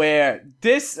 Where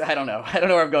I don't know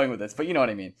where I'm going with this, but you know what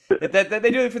I mean. They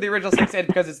do it for the original 6 and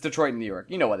because it's Detroit and New York.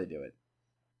 You know why they do it.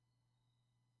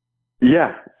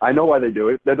 Yeah, I know why they do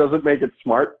it. That doesn't make it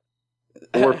smart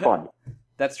or fun.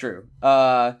 That's true.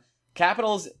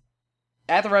 Capitals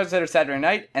at the Verizon Center Saturday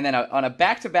night, and then on a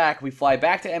back-to-back, we fly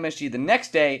back to MSG the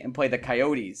next day and play the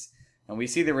Coyotes, and we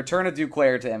see the return of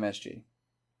Duclair to MSG.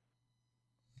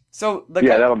 So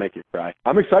that'll make you cry.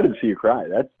 I'm excited to see you cry.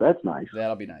 That's nice.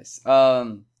 That'll be nice.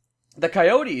 The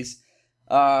Coyotes,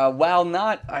 while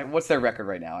not, what's their record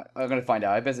right now? I'm gonna find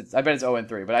out. I bet it's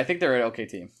 0-3, but I think they're an okay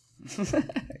team.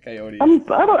 Coyotes.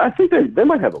 I think they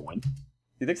might have a win.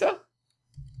 You think so?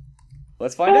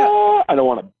 Let's find out. I don't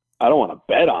want to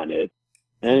bet on it.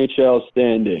 NHL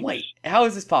standings. Wait, how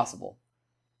is this possible?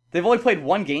 They've only played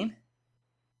 1 game?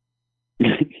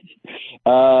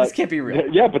 This can't be real.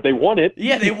 Yeah, but they won it.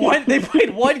 Yeah, they won. They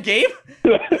played 1 game.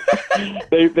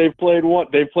 They've played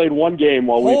one game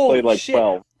while we played like shit.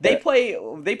 12. They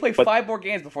play 5 more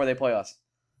games before they play us.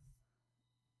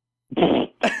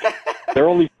 They're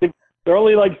only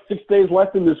like 6 days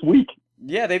left in this week.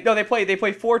 Yeah, they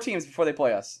play 4 teams before they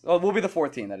play us. Oh, we'll be the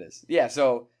 4th team, that is. Yeah,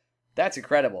 so that's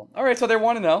incredible. All right, so they're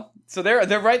 1-0. So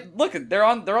they're right. Look, they're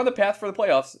on the path for the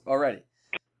playoffs already.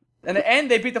 And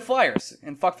they beat the Flyers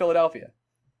and fuck Philadelphia.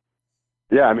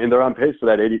 Yeah, I mean they're on pace for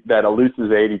that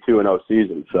elusive 82-0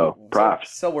 season. So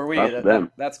props. So were we.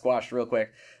 That squashed real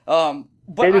quick. But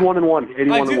 81-1.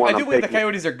 81-1. I do believe the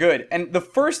Coyotes are good. And the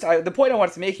point I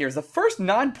wanted to make here is the first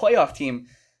non-playoff team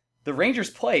the Rangers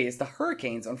play is the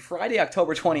Hurricanes on Friday,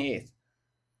 October 28th.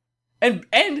 And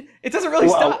it doesn't really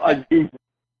stop.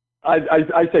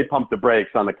 I say pump the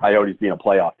brakes on the Coyotes being a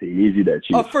playoff team. Easy there,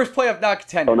 Chief. Oh, first playoff not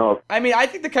contender. Oh, no. I mean, I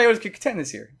think the Coyotes could contend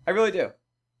this year. I really do.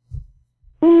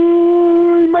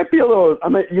 You might be a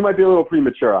little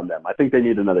premature on them. I think they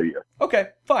need another year. Okay,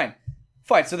 fine.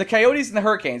 So the Coyotes and the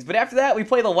Hurricanes, but after that we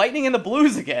play the Lightning and the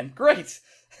Blues again. Great.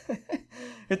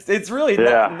 it's really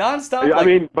nonstop. I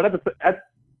mean, but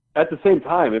at the same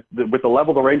time, with the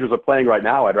level the Rangers are playing right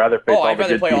now, I'd rather face I'd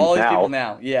rather play all these now. people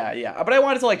now. Yeah. But I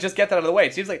wanted to just get that out of the way.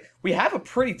 It seems like we have a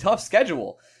pretty tough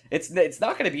schedule. It's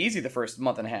not going to be easy the first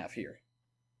month and a half here.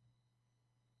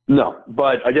 No,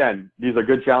 but again, these are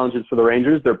good challenges for the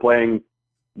Rangers. They're playing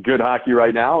good hockey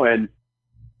right now, and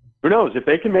who knows if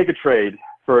they can make a trade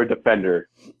for a defender,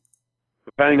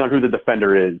 depending on who the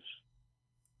defender is.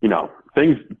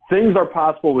 Things are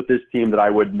possible with this team that I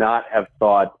would not have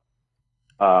thought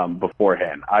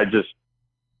beforehand.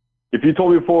 If you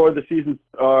told me before the season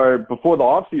or before the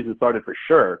off season started, for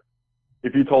sure,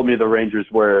 if you told me the Rangers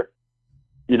were,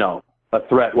 a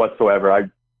threat whatsoever, I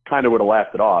kind of would have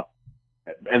laughed it off.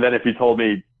 And then if you told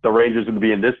me the Rangers would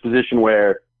be in this position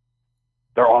where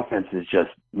their offense is just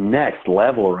next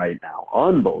level right now,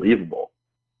 unbelievable.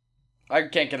 I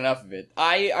can't get enough of it.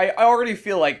 I already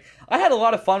feel like I had a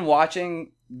lot of fun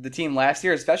watching the team last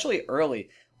year, especially early,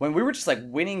 when we were just like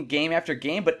winning game after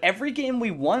game, but every game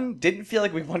we won didn't feel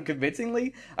like we won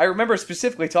convincingly. I remember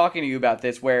specifically talking to you about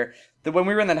this, where when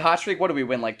we were in the hot streak, what did we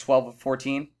win, like 12 of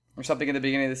 14 or something at the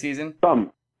beginning of the season?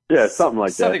 Something like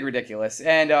that. Something ridiculous.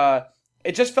 And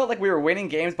it just felt like we were winning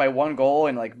games by one goal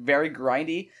and like very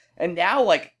grindy. And now,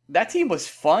 like, that team was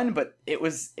fun, but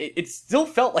it still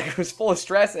felt like it was full of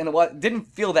stress, and it didn't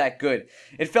feel that good.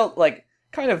 It felt like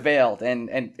kind of veiled, and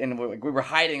we were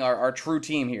hiding our true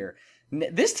team here.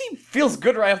 This team feels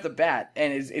good right off the bat,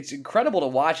 and it's incredible to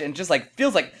watch, and just like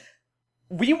feels like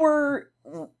we were,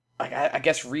 I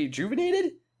guess,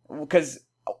 rejuvenated, because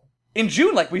in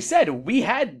June, like we said, we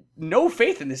had no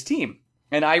faith in this team,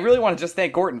 and I really want to just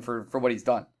thank Gorton for what he's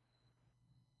done.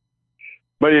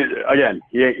 But again,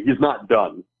 he's not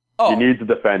done. Oh. He needs a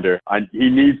defender.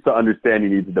 He needs to understand he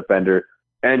needs a defender,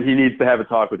 and he needs to have a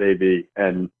talk with AV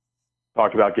and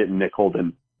talk about getting Nick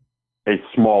Holden a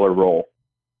smaller role,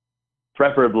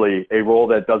 preferably a role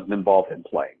that doesn't involve him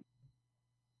playing.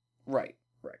 Right.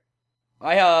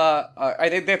 I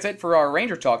think that's it for our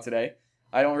Ranger talk today.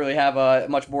 I don't really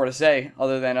have much more to say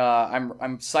other than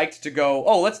I'm psyched to go.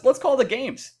 Oh, let's call the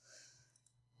games.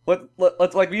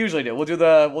 Let's like we usually do. We'll do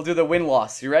the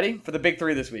win-loss. You ready for the big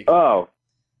three this week? Oh,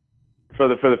 for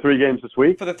the 3 games this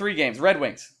week? For the 3 games, Red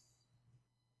Wings.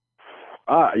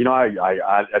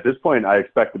 I at this point I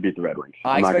expect to beat the Red Wings.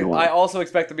 I also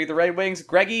expect to beat the Red Wings.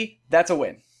 Greggy, that's a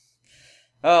win.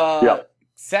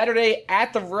 Saturday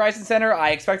at the Verizon Center, I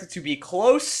expect it to be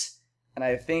close, and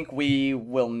I think we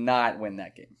will not win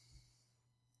that game.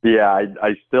 Yeah,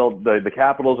 I still the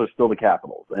Capitals are still the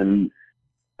Capitals, and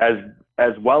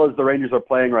as well as the Rangers are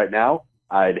playing right now,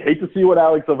 I'd hate to see what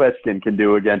Alex Ovechkin can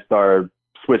do against our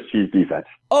Swiss cheese defense.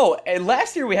 Oh, and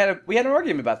last year we had an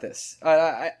argument about this.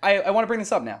 I want to bring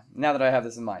this up now that I have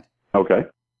this in mind. Okay.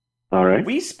 All right.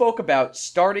 We spoke about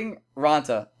starting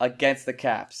Raanta against the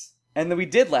Caps, and then we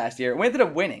did last year. We ended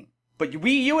up winning, but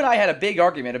you and I had a big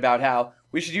argument about how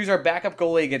we should use our backup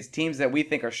goalie against teams that we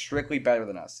think are strictly better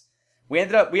than us. We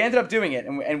ended up doing it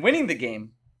and winning the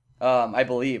game, I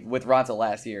believe, with Raanta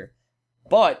last year.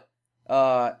 But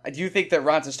I do think that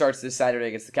Raanta starts this Saturday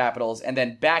against the Capitals, and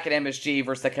then back at MSG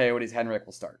versus the Coyotes, Henrik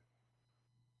will start.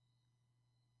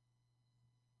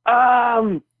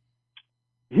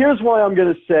 Here's why I'm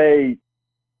going to say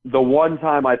the one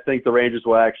time I think the Rangers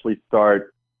will actually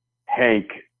start Hank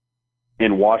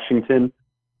in Washington.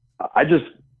 I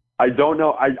don't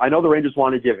know. I know the Rangers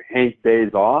want to give Hank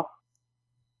days off.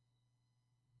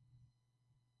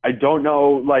 I don't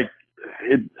know,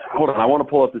 hold on, I want to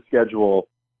pull up the schedule.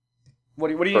 What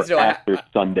do you need to do? After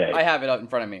Sunday. I have it up in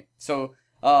front of me. So,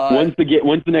 when's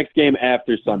the next game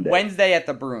after Sunday? Wednesday at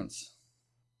the Bruins.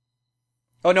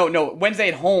 Oh no, Wednesday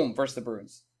at home versus the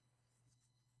Bruins.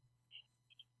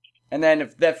 And then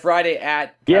if that Friday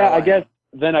at Carolina.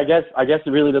 I guess it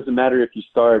really doesn't matter if you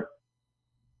start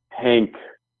Hank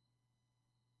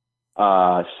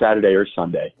Saturday or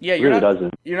Sunday. Yeah, it really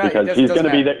doesn't. Because he's going to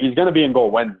be there. He's going to be in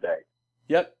goal Wednesday.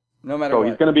 Yep. No matter what. So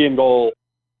he's going to be in goal.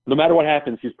 No matter what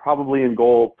happens, he's probably in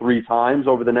goal 3 times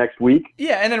over the next week.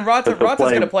 Yeah, and then Raanta's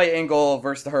going to play in goal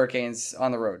versus the Hurricanes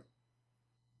on the road.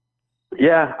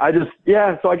 Yeah,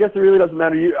 so I guess it really doesn't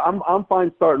matter. I'm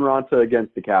fine starting Raanta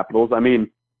against the Capitals. I mean,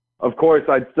 of course,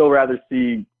 I'd still rather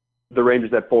see the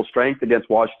Rangers at full strength against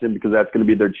Washington because that's going to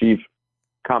be their chief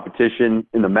competition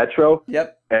in the Metro.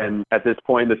 Yep. And at this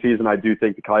point in the season, I do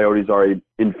think the Coyotes are an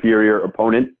inferior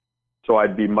opponent. So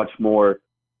I'd be much more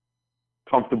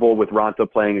comfortable with Raanta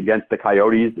playing against the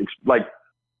Coyotes. Like,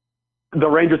 the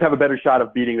Rangers have a better shot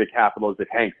of beating the Capitals if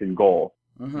Hank's in goal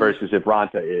versus if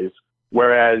Raanta is.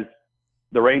 Whereas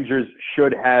the Rangers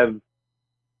should have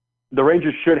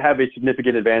a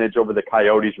significant advantage over the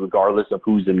Coyotes regardless of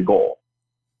who's in goal.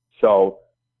 So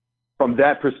from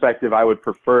that perspective, I would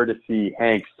prefer to see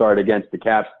Hank start against the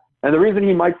Caps. And the reason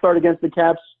he might start against the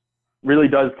Caps really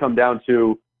does come down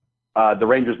to the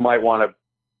Rangers might want to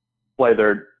play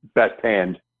their best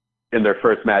hand in their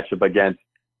first matchup against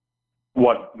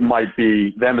what might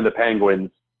be them and the Penguins,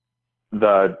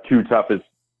 the 2 toughest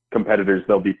competitors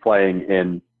they'll be playing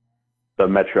in the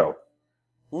Metro.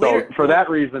 So for that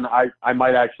reason, I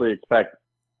might actually expect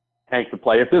Hank to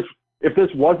play. If this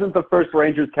wasn't the first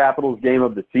Rangers-Capitals game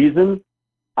of the season,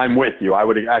 I'm with you. I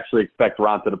would actually expect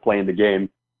Raanta to play in the game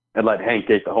and let Hank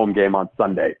get the home game on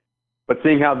Sunday. But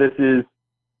seeing how this is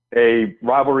a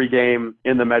rivalry game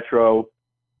in the Metro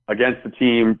against the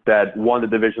team that won the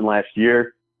division last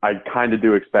year, I kind of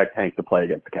do expect Hank to play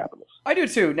against the Capitals. I do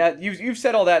too. Now you've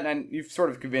said all that, and you've sort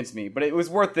of convinced me, but it was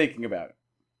worth thinking about.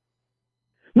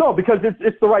 No, because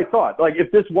it's the right thought. Like,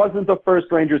 if this wasn't the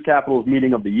first Rangers-Capitals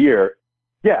meeting of the year,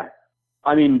 yeah,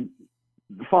 I mean,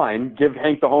 fine, give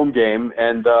Hank the home game,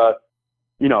 and the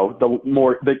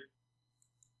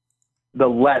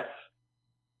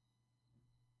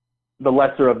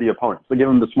lesser of the opponents. So give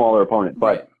him the smaller opponent.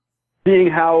 But Right. seeing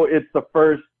how it's the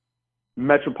first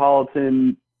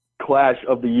Metropolitan clash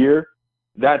of the year,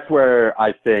 that's where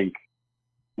I think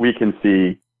we can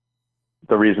see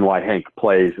the reason why Hank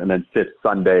plays and then sits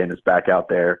Sunday and is back out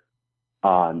there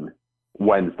on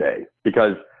Wednesday.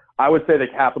 Because I would say the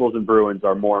Capitals and Bruins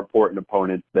are more important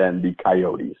opponents than the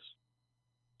Coyotes.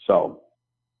 So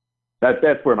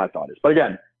that's where my thought is. But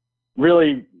again,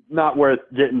 really not worth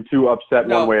getting too upset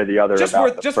one way or the other. Just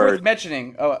about worth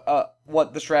mentioning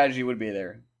what the strategy would be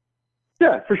there.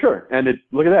 Yeah, for sure. And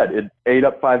look at that. It ate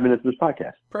up 5 minutes of this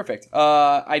podcast. Perfect.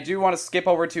 I do want to skip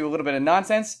over to a little bit of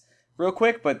nonsense real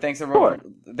quick, but thanks everyone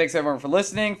for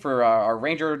listening, for our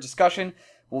Ranger discussion.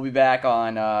 We'll be back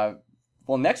on,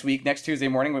 next week, next Tuesday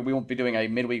morning. We won't be doing a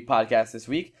midweek podcast this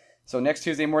week. So next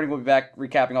Tuesday morning, we'll be back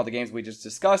recapping all the games we just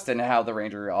discussed and how the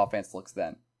Ranger offense looks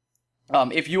then.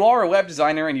 If you are a web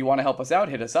designer and you want to help us out,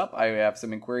 hit us up. I have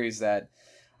some inquiries that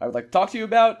I would like to talk to you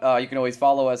about. You can always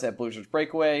follow us at Blue Shirts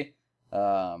Breakaway.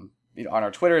 On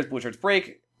our Twitter is Blue Shirts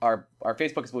Break. Our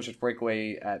Facebook is Blue Shirts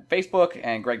Breakaway at Facebook,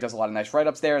 and Greg does a lot of nice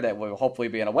write-ups there that will hopefully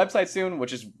be on a website soon,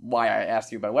 which is why I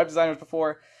asked you about web designers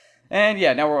before. And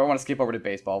yeah, now I want to skip over to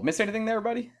baseball. Miss anything there,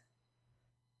 buddy?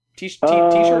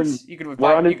 T-shirts? You can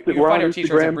find our t-shirts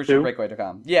at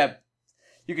BlueShirtsBreakaway.com. Yeah,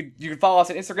 you can follow us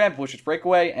on Instagram, Blue Shirts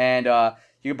Breakaway, and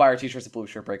you can buy our t-shirts at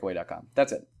BlueShirtsBreakaway.com.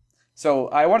 That's it. So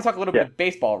I want to talk a little bit of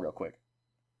baseball real quick.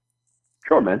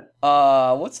 Sure, man.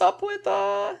 What's up with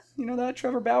that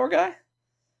Trevor Bauer guy?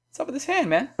 What's up with his hand,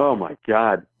 man? Oh my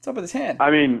God. What's up with his hand? I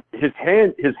mean, his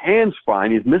hand's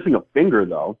fine. He's missing a finger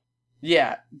though.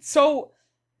 Yeah. So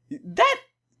that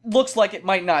looks like it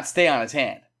might not stay on his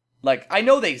hand. Like, I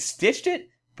know they stitched it,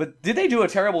 but did they do a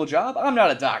terrible job? I'm not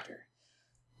a doctor.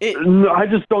 No, I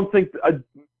just don't think.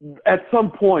 At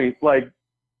some point,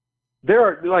 there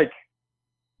are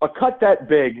a cut that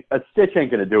big, a stitch ain't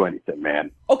gonna do anything,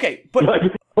 man. Okay, but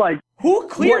who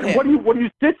cleared him? What are you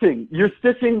stitching? You're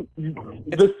stitching.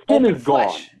 The skin is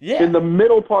gone in the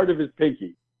middle part of his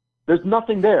pinky. There's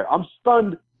nothing there. I'm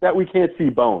stunned that we can't see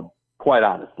bone. Quite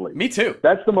honestly, me too.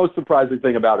 That's the most surprising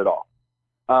thing about it all.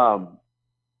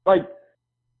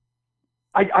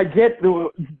 I get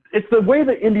it's the way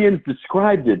the Indians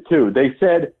described it too. They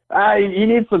said, he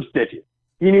needs some stitches.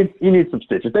 He needs some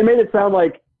stitches. They made it sound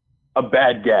like a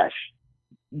bad gash.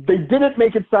 They didn't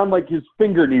make it sound like his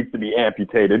finger needs to be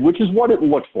amputated, which is what it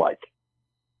looks like.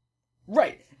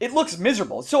 Right. It looks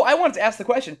miserable. So I wanted to ask the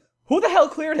question, who the hell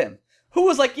cleared him? Who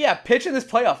was like, yeah, pitch in this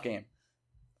playoff game?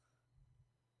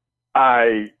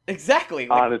 Exactly.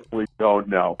 Honestly don't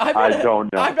know. I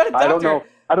don't know. I'm not a doctor.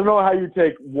 I don't know how you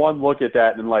take one look at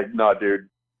that and no, dude,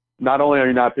 not only are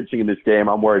you not pitching in this game,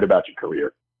 I'm worried about your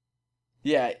career.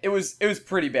 Yeah, it was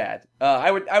pretty bad.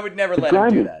 I would never let him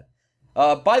do that.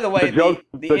 By the way,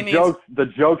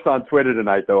 the jokes on Twitter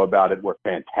tonight though about it were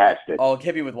fantastic. Oh,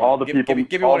 hit me with one. All the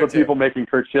people making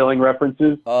Kurt Schilling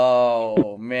references.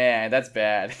 Oh man, that's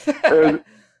bad.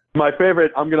 My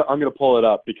favorite. I'm gonna pull it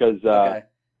up because okay.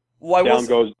 Well,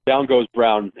 Down Goes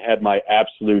Brown had my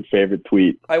absolute favorite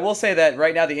tweet. I will say that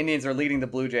right now the Indians are leading the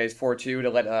Blue Jays 4-2 to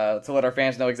let our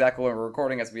fans know exactly when we're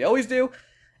recording, as we always do.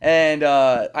 And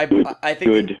I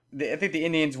think the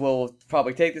Indians will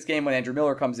probably take this game when Andrew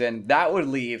Miller comes in. That would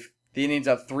leave the Indians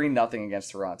up 3-0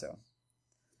 against Toronto.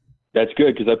 That's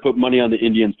good because I put money on the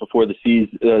Indians before the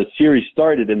series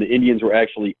started, and the Indians were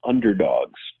actually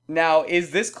underdogs. Now,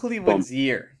 is this Cleveland's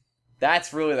year?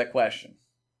 That's really the question.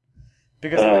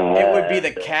 Because it would be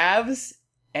the Cavs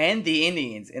and the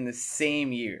Indians in the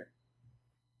same year.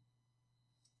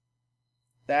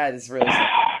 That is really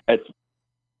simple.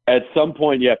 At some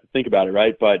point, you have to think about it,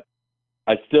 right? But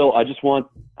I just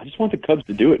want the Cubs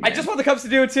to do it, man. I just want the Cubs to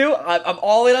do it, too. I'm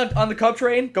all in on the Cub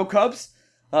train. Go Cubs.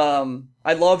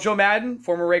 I love Joe Madden,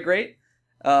 former Ray Great.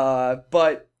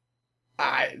 But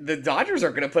the Dodgers are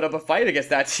going to put up a fight against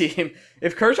that team.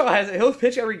 If Kershaw he'll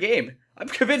pitch every game. I'm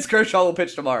convinced Kershaw will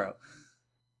pitch tomorrow.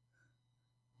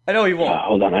 I know he won't.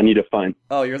 Hold on, I need to find.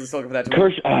 Oh, you're still looking for that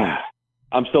tweet?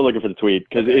 I'm still looking for the tweet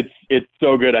because it's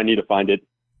so good. I need to find it.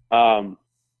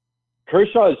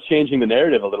 Kershaw is changing the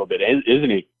narrative a little bit,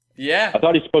 isn't he? Yeah. I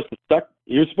thought he was supposed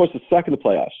to suck in the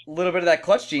playoffs. A little bit of that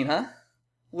clutch gene, huh?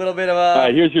 A little bit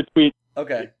of here's your tweet.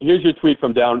 Okay. Here's your tweet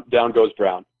from Down Goes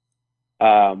Brown.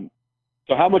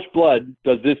 So how much blood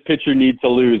does this pitcher need to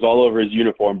lose all over his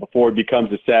uniform before he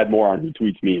becomes a sad moron who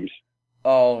tweets memes?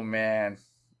 Oh, man.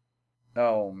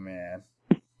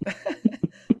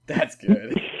 That's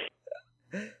good.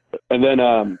 And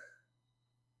then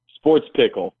Sports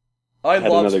Pickle. I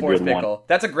love another Sports good one. Pickle.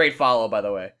 That's a great follow, by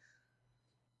the way.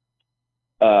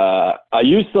 I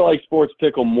used to like Sports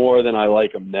Pickle more than I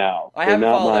like them now. I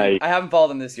haven't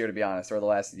followed him this year, to be honest, or the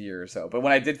last year or so. But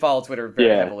when I did follow Twitter very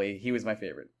heavily, he was my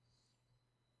favorite.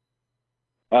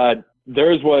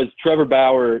 Theirs was Trevor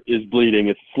Bauer is bleeding.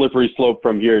 It's a slippery slope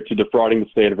from here to defrauding the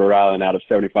state of Rhode Island out of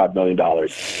 $75 million.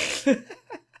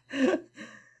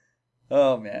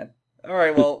 Oh, man. All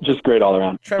right, well. Just great all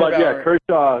around. Trevor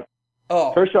Bauer.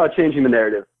 Yeah, Kershaw changing the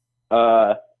narrative.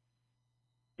 But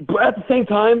at the same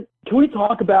time, can we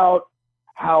talk about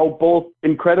how both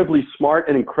incredibly smart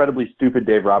and incredibly stupid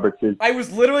Dave Roberts is? I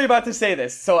was literally about to say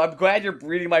this, so I'm glad you're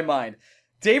reading my mind.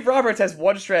 Dave Roberts has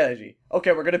one strategy.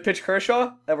 Okay, we're going to pitch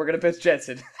Kershaw, and we're going to pitch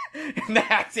Jensen. And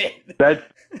that's it.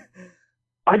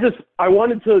 I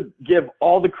wanted to give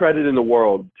all the credit in the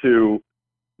world to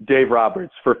Dave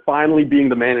Roberts for finally being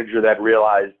the manager that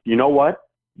realized, you know what?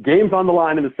 Game's on the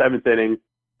line in the 7th inning.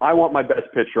 I want my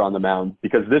best pitcher on the mound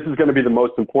because this is going to be the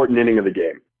most important inning of the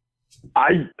game.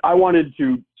 I wanted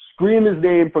to scream his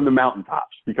name from the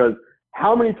mountaintops because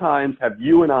how many times have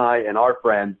you and I and our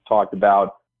friends talked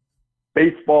about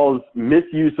baseball's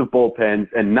misuse of bullpens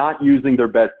and not using their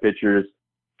best pitchers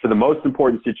for the most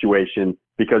important situation,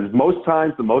 because most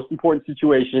times the most important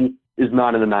situation is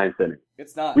not in the 9th inning.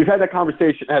 It's not. We've had that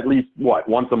conversation at least,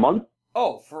 once a month?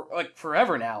 Oh, for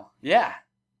forever now. Yeah.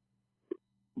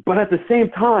 But at the same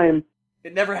time,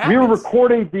 it never happens.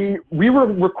 We were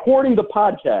recording the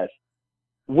podcast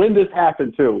when this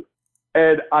happened too.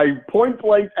 And I point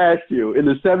blank asked you in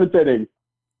the 7th inning,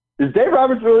 is Dave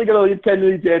Roberts really going to leave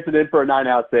Kenley Jansen in for a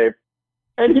 9-out save?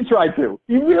 And he tried to.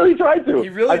 He really tried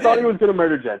to. I thought he was going to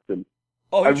murder Jensen.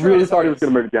 Oh, I really thought he was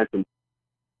going to murder Jensen.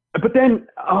 But then,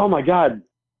 oh my God.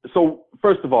 So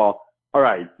first of all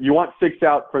right, you want 6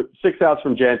 outs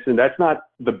from Jansen. That's not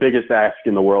the biggest ask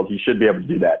in the world. He should be able to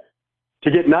do that.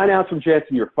 To get 9 outs from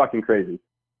Jansen, you're fucking crazy.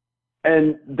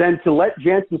 And then to let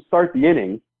Jansen start the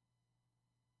inning,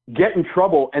 get in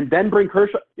trouble, and then bring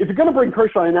Kershaw. If you're going to bring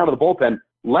Kershaw in and out of the bullpen,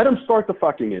 let him start the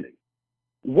fucking inning.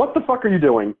 What the fuck are you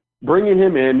doing? Bringing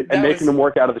him in and making him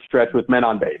work out of the stretch with men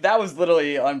on base. That was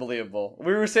literally unbelievable.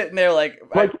 We were sitting there like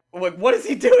what is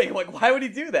he doing? Like, why would he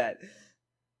do that?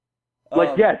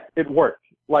 Yes, it worked.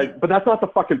 But that's not the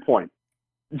fucking point.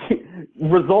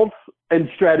 Results and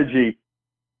strategy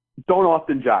don't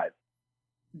often jive.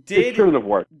 It shouldn't have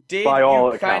worked. By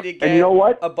all accounts. And you know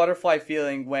what? A butterfly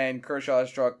feeling when Kershaw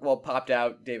popped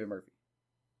out Daniel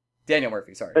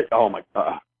Murphy, sorry. Oh my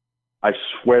God. I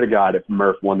swear to God, if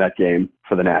Murph won that game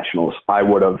for the Nationals,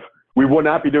 we would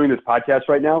not be doing this podcast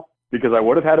right now because I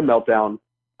would have had a meltdown.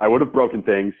 I would have broken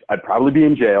things. I'd probably be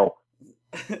in jail.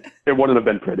 It wouldn't have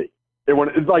been pretty.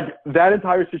 It's like that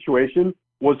entire situation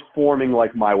was forming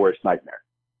like my worst nightmare.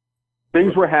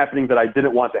 Things were happening that I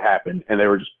didn't want to happen, and they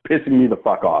were just pissing me the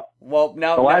fuck off. Well,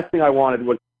 now the last thing I wanted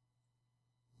was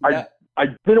I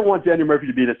didn't want Daniel Murphy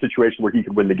to be in a situation where he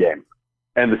could win the game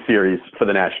and the series for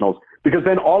the Nationals, because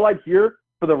then all I'd hear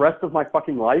for the rest of my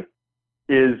fucking life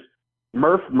is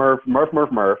Murph.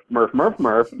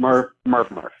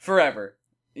 Forever.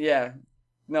 Yeah.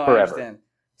 No, Forever. I understand.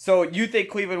 So you think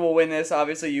Cleveland will win this?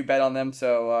 Obviously, you bet on them,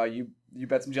 so you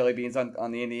bet some jelly beans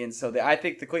on the Indians. So I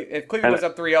think if Cleveland was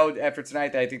up 3-0 after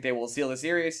tonight, I think they will seal the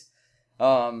series.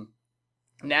 Now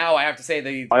I have to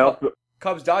say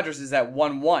Cubs-Dodgers is at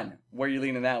 1-1. Where are you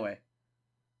leaning that way?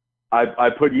 I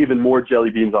put even more jelly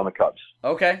beans on the Cubs.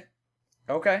 Okay.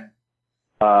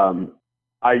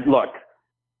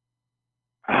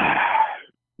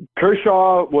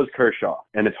 Kershaw was Kershaw,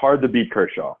 and it's hard to beat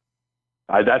Kershaw.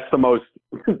 That's the most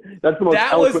eloquent way to say that.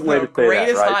 That was the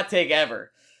greatest hot take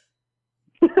ever.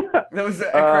 That was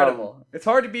incredible. It's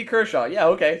hard to beat Kershaw. Yeah,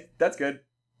 okay. That's good.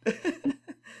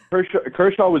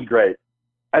 Kershaw was great.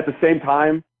 At the same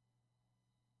time,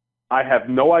 I have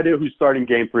no idea who's starting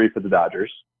Game 3 for the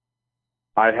Dodgers.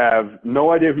 I have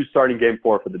no idea who's starting Game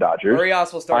 4 for the Dodgers.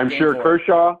 Urias will start Game 4.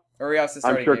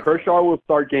 I'm sure Kershaw will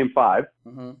start Game 5.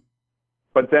 Mm-hmm.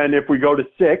 But then if we go to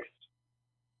 6,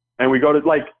 and we go to,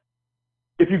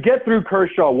 if you get through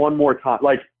Kershaw one more time,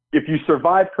 if you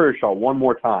survive Kershaw one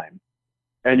more time,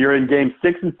 and you're in Game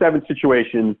 6 and 7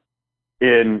 situations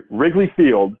in Wrigley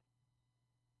Field,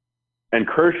 and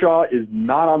Kershaw is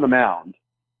not on the mound,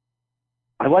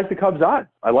 I like the Cubs' odds.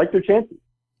 I like their chances.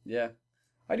 Yeah,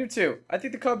 I do too. I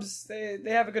think the Cubs, they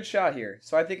have a good shot here.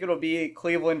 So I think it'll be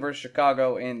Cleveland versus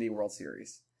Chicago in the World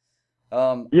Series.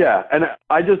 Yeah, and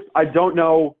I don't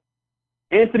know.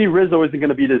 Anthony Rizzo isn't going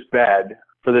to be this bad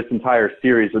for this entire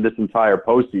series or this entire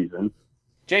postseason.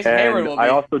 Jason Hayward will be. I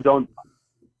also don't.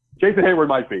 Jason Hayward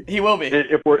might be. He will be.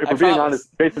 If we're being honest,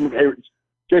 Jason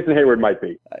Hayward might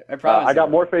be. I promise. I got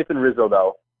more faith in Rizzo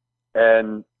though,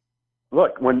 and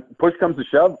look, when push comes to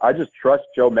shove, I just trust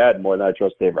Joe Madden more than I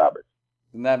trust Dave Roberts.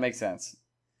 And that makes sense.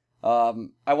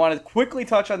 I want to quickly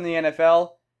touch on the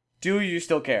NFL. Do you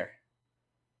still care?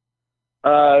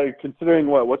 Considering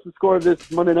what's the score of this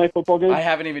Monday Night Football game? I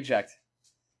haven't even checked.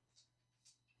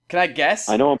 Can I guess?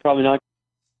 I know I'm probably not.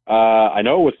 I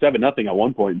know it was 7-0 at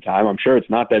one point in time. I'm sure it's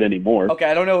not that anymore. Okay,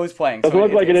 I don't know who's playing. Doesn't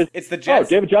look like it is. It's the Jets. Oh,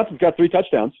 David Johnson's got 3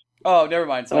 touchdowns. Oh, never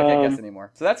mind. So I can't guess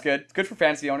anymore. So that's good. It's good for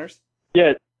fantasy owners.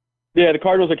 Yeah, the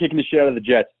Cardinals are kicking the shit out of the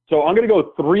Jets. So I'm going to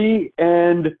go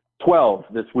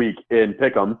 3-12 this week in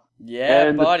Pick'em. Yeah,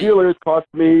 and buddy.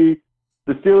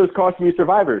 The Steelers cost me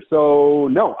Survivor. So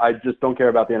no, I just don't care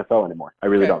about the NFL anymore. I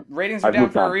really don't. Ratings are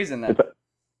down for a reason then.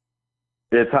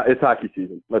 It's hockey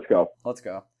season. Let's go. Let's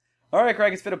go. All right,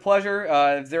 Craig, it's been a pleasure.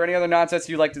 Is there any other nonsense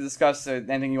you'd like to discuss?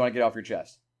 Anything you want to get off your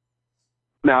chest?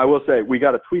 Now, I will say, we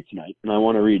got a tweet tonight, and I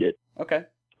want to read it. Okay.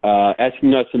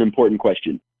 Asking us an important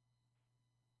question.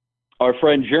 Our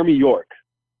friend Jeremy York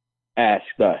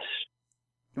asked us.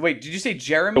 Wait, did you say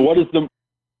Jeremy? So what is the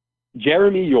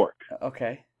Jeremy York?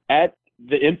 Okay. At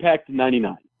the Impact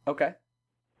 99. Okay.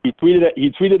 He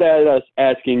tweeted at us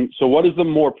asking, so what is the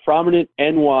more prominent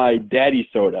NY daddy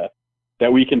soda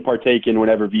that we can partake in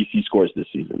whenever VC scores this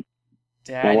season?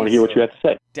 I want to hear what you have to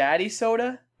say. Daddy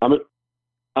soda?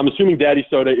 I'm assuming daddy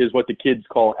soda is what the kids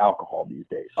call alcohol these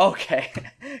days. Okay.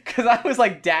 Because I was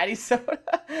like, daddy soda?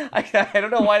 I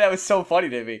don't know why that was so funny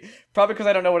to me. Probably because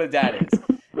I don't know what a dad is.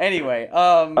 Anyway.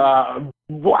 Wow,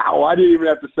 I didn't even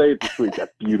have to say it this week.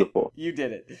 That's beautiful. You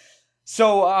did it.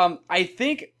 So I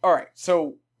think, all right,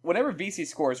 so whenever VC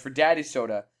scores for daddy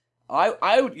soda,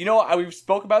 we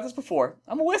spoke about this before.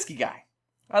 I'm a whiskey guy.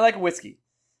 I like whiskey.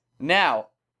 Now,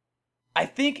 I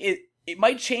think it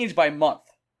might change by month.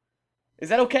 Is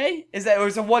that okay? Or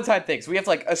is it a one-time thing? So we have to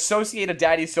like associate a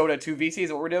daddy soda to VC?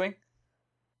 Is what we're doing?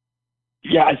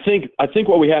 Yeah, I think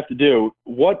what we have to do,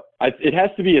 it has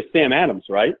to be a Sam Adams,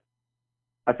 right?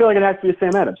 I feel like it has to be a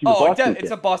Sam Adams.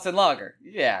 It's a Boston Lager.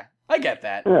 Yeah, I get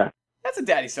that. Yeah, that's a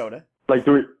daddy soda. Like,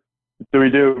 do we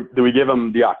give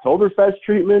him the Oktoberfest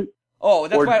treatment? Oh,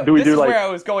 that's why. This is where I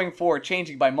was going for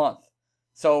changing by month.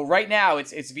 So right now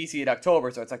it's VC in October,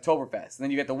 so it's Oktoberfest, and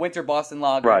then you get the winter Boston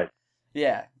Lager. Right.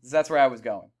 Yeah, that's where I was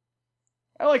going.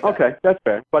 I like that. Okay, that's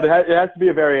fair, but it has to be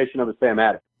a variation of a Sam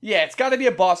Adams. Yeah, it's got to be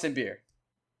a Boston beer.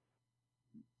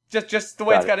 Just the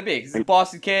way it's got to be. He's a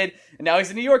Boston kid, and now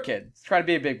he's a New York kid. He's trying to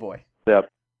be a big boy. Yep.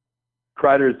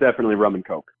 Kreider is definitely rum and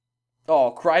Coke.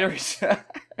 Oh,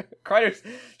 Kreider's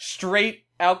straight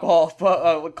alcohol,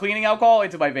 cleaning alcohol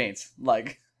into my veins.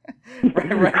 Like,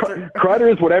 right.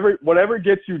 Kreider is whatever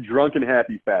gets you drunk and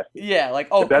happy fast. Yeah, like,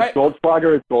 if that's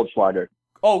Goldschlager, it's Goldschlager.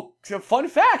 Oh, fun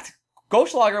fact.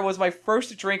 Goldschlager was my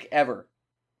first drink ever.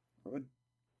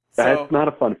 That's not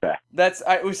a fun fact.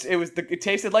 It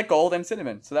tasted like gold and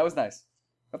cinnamon, so that was nice.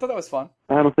 I thought that was fun.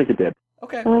 I don't think it did.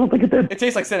 Okay. I don't think it did. It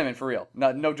tastes like cinnamon for real.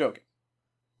 No joke.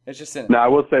 It's just cinnamon. Now I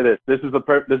will say this. This is the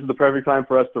perfect time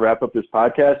for us to wrap up this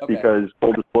podcast because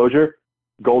full disclosure,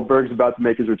 Goldberg's about to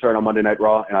make his return on Monday Night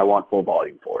Raw, and I want full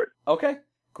volume for it. Okay.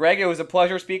 Greg, it was a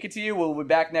pleasure speaking to you. We'll be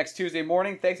back next Tuesday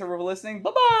morning. Thanks for listening.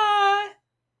 Bye-bye.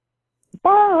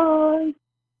 Bye.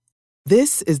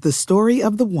 This is the story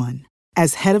of the one.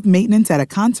 As head of maintenance at a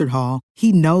concert hall,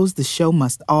 he knows the show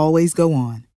must always go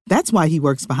on. That's why he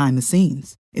works behind the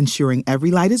scenes, ensuring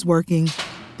every light is working,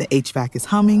 the HVAC is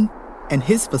humming, and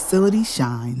his facility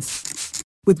shines.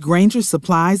 With Grainger's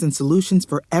supplies and solutions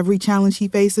for every challenge he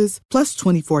faces, plus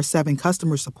 24/7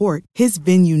 customer support, his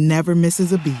venue never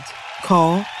misses a beat.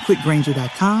 Call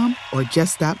quickgrainger.com or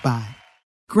just stop by.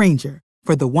 Grainger,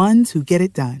 for the ones who get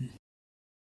it done.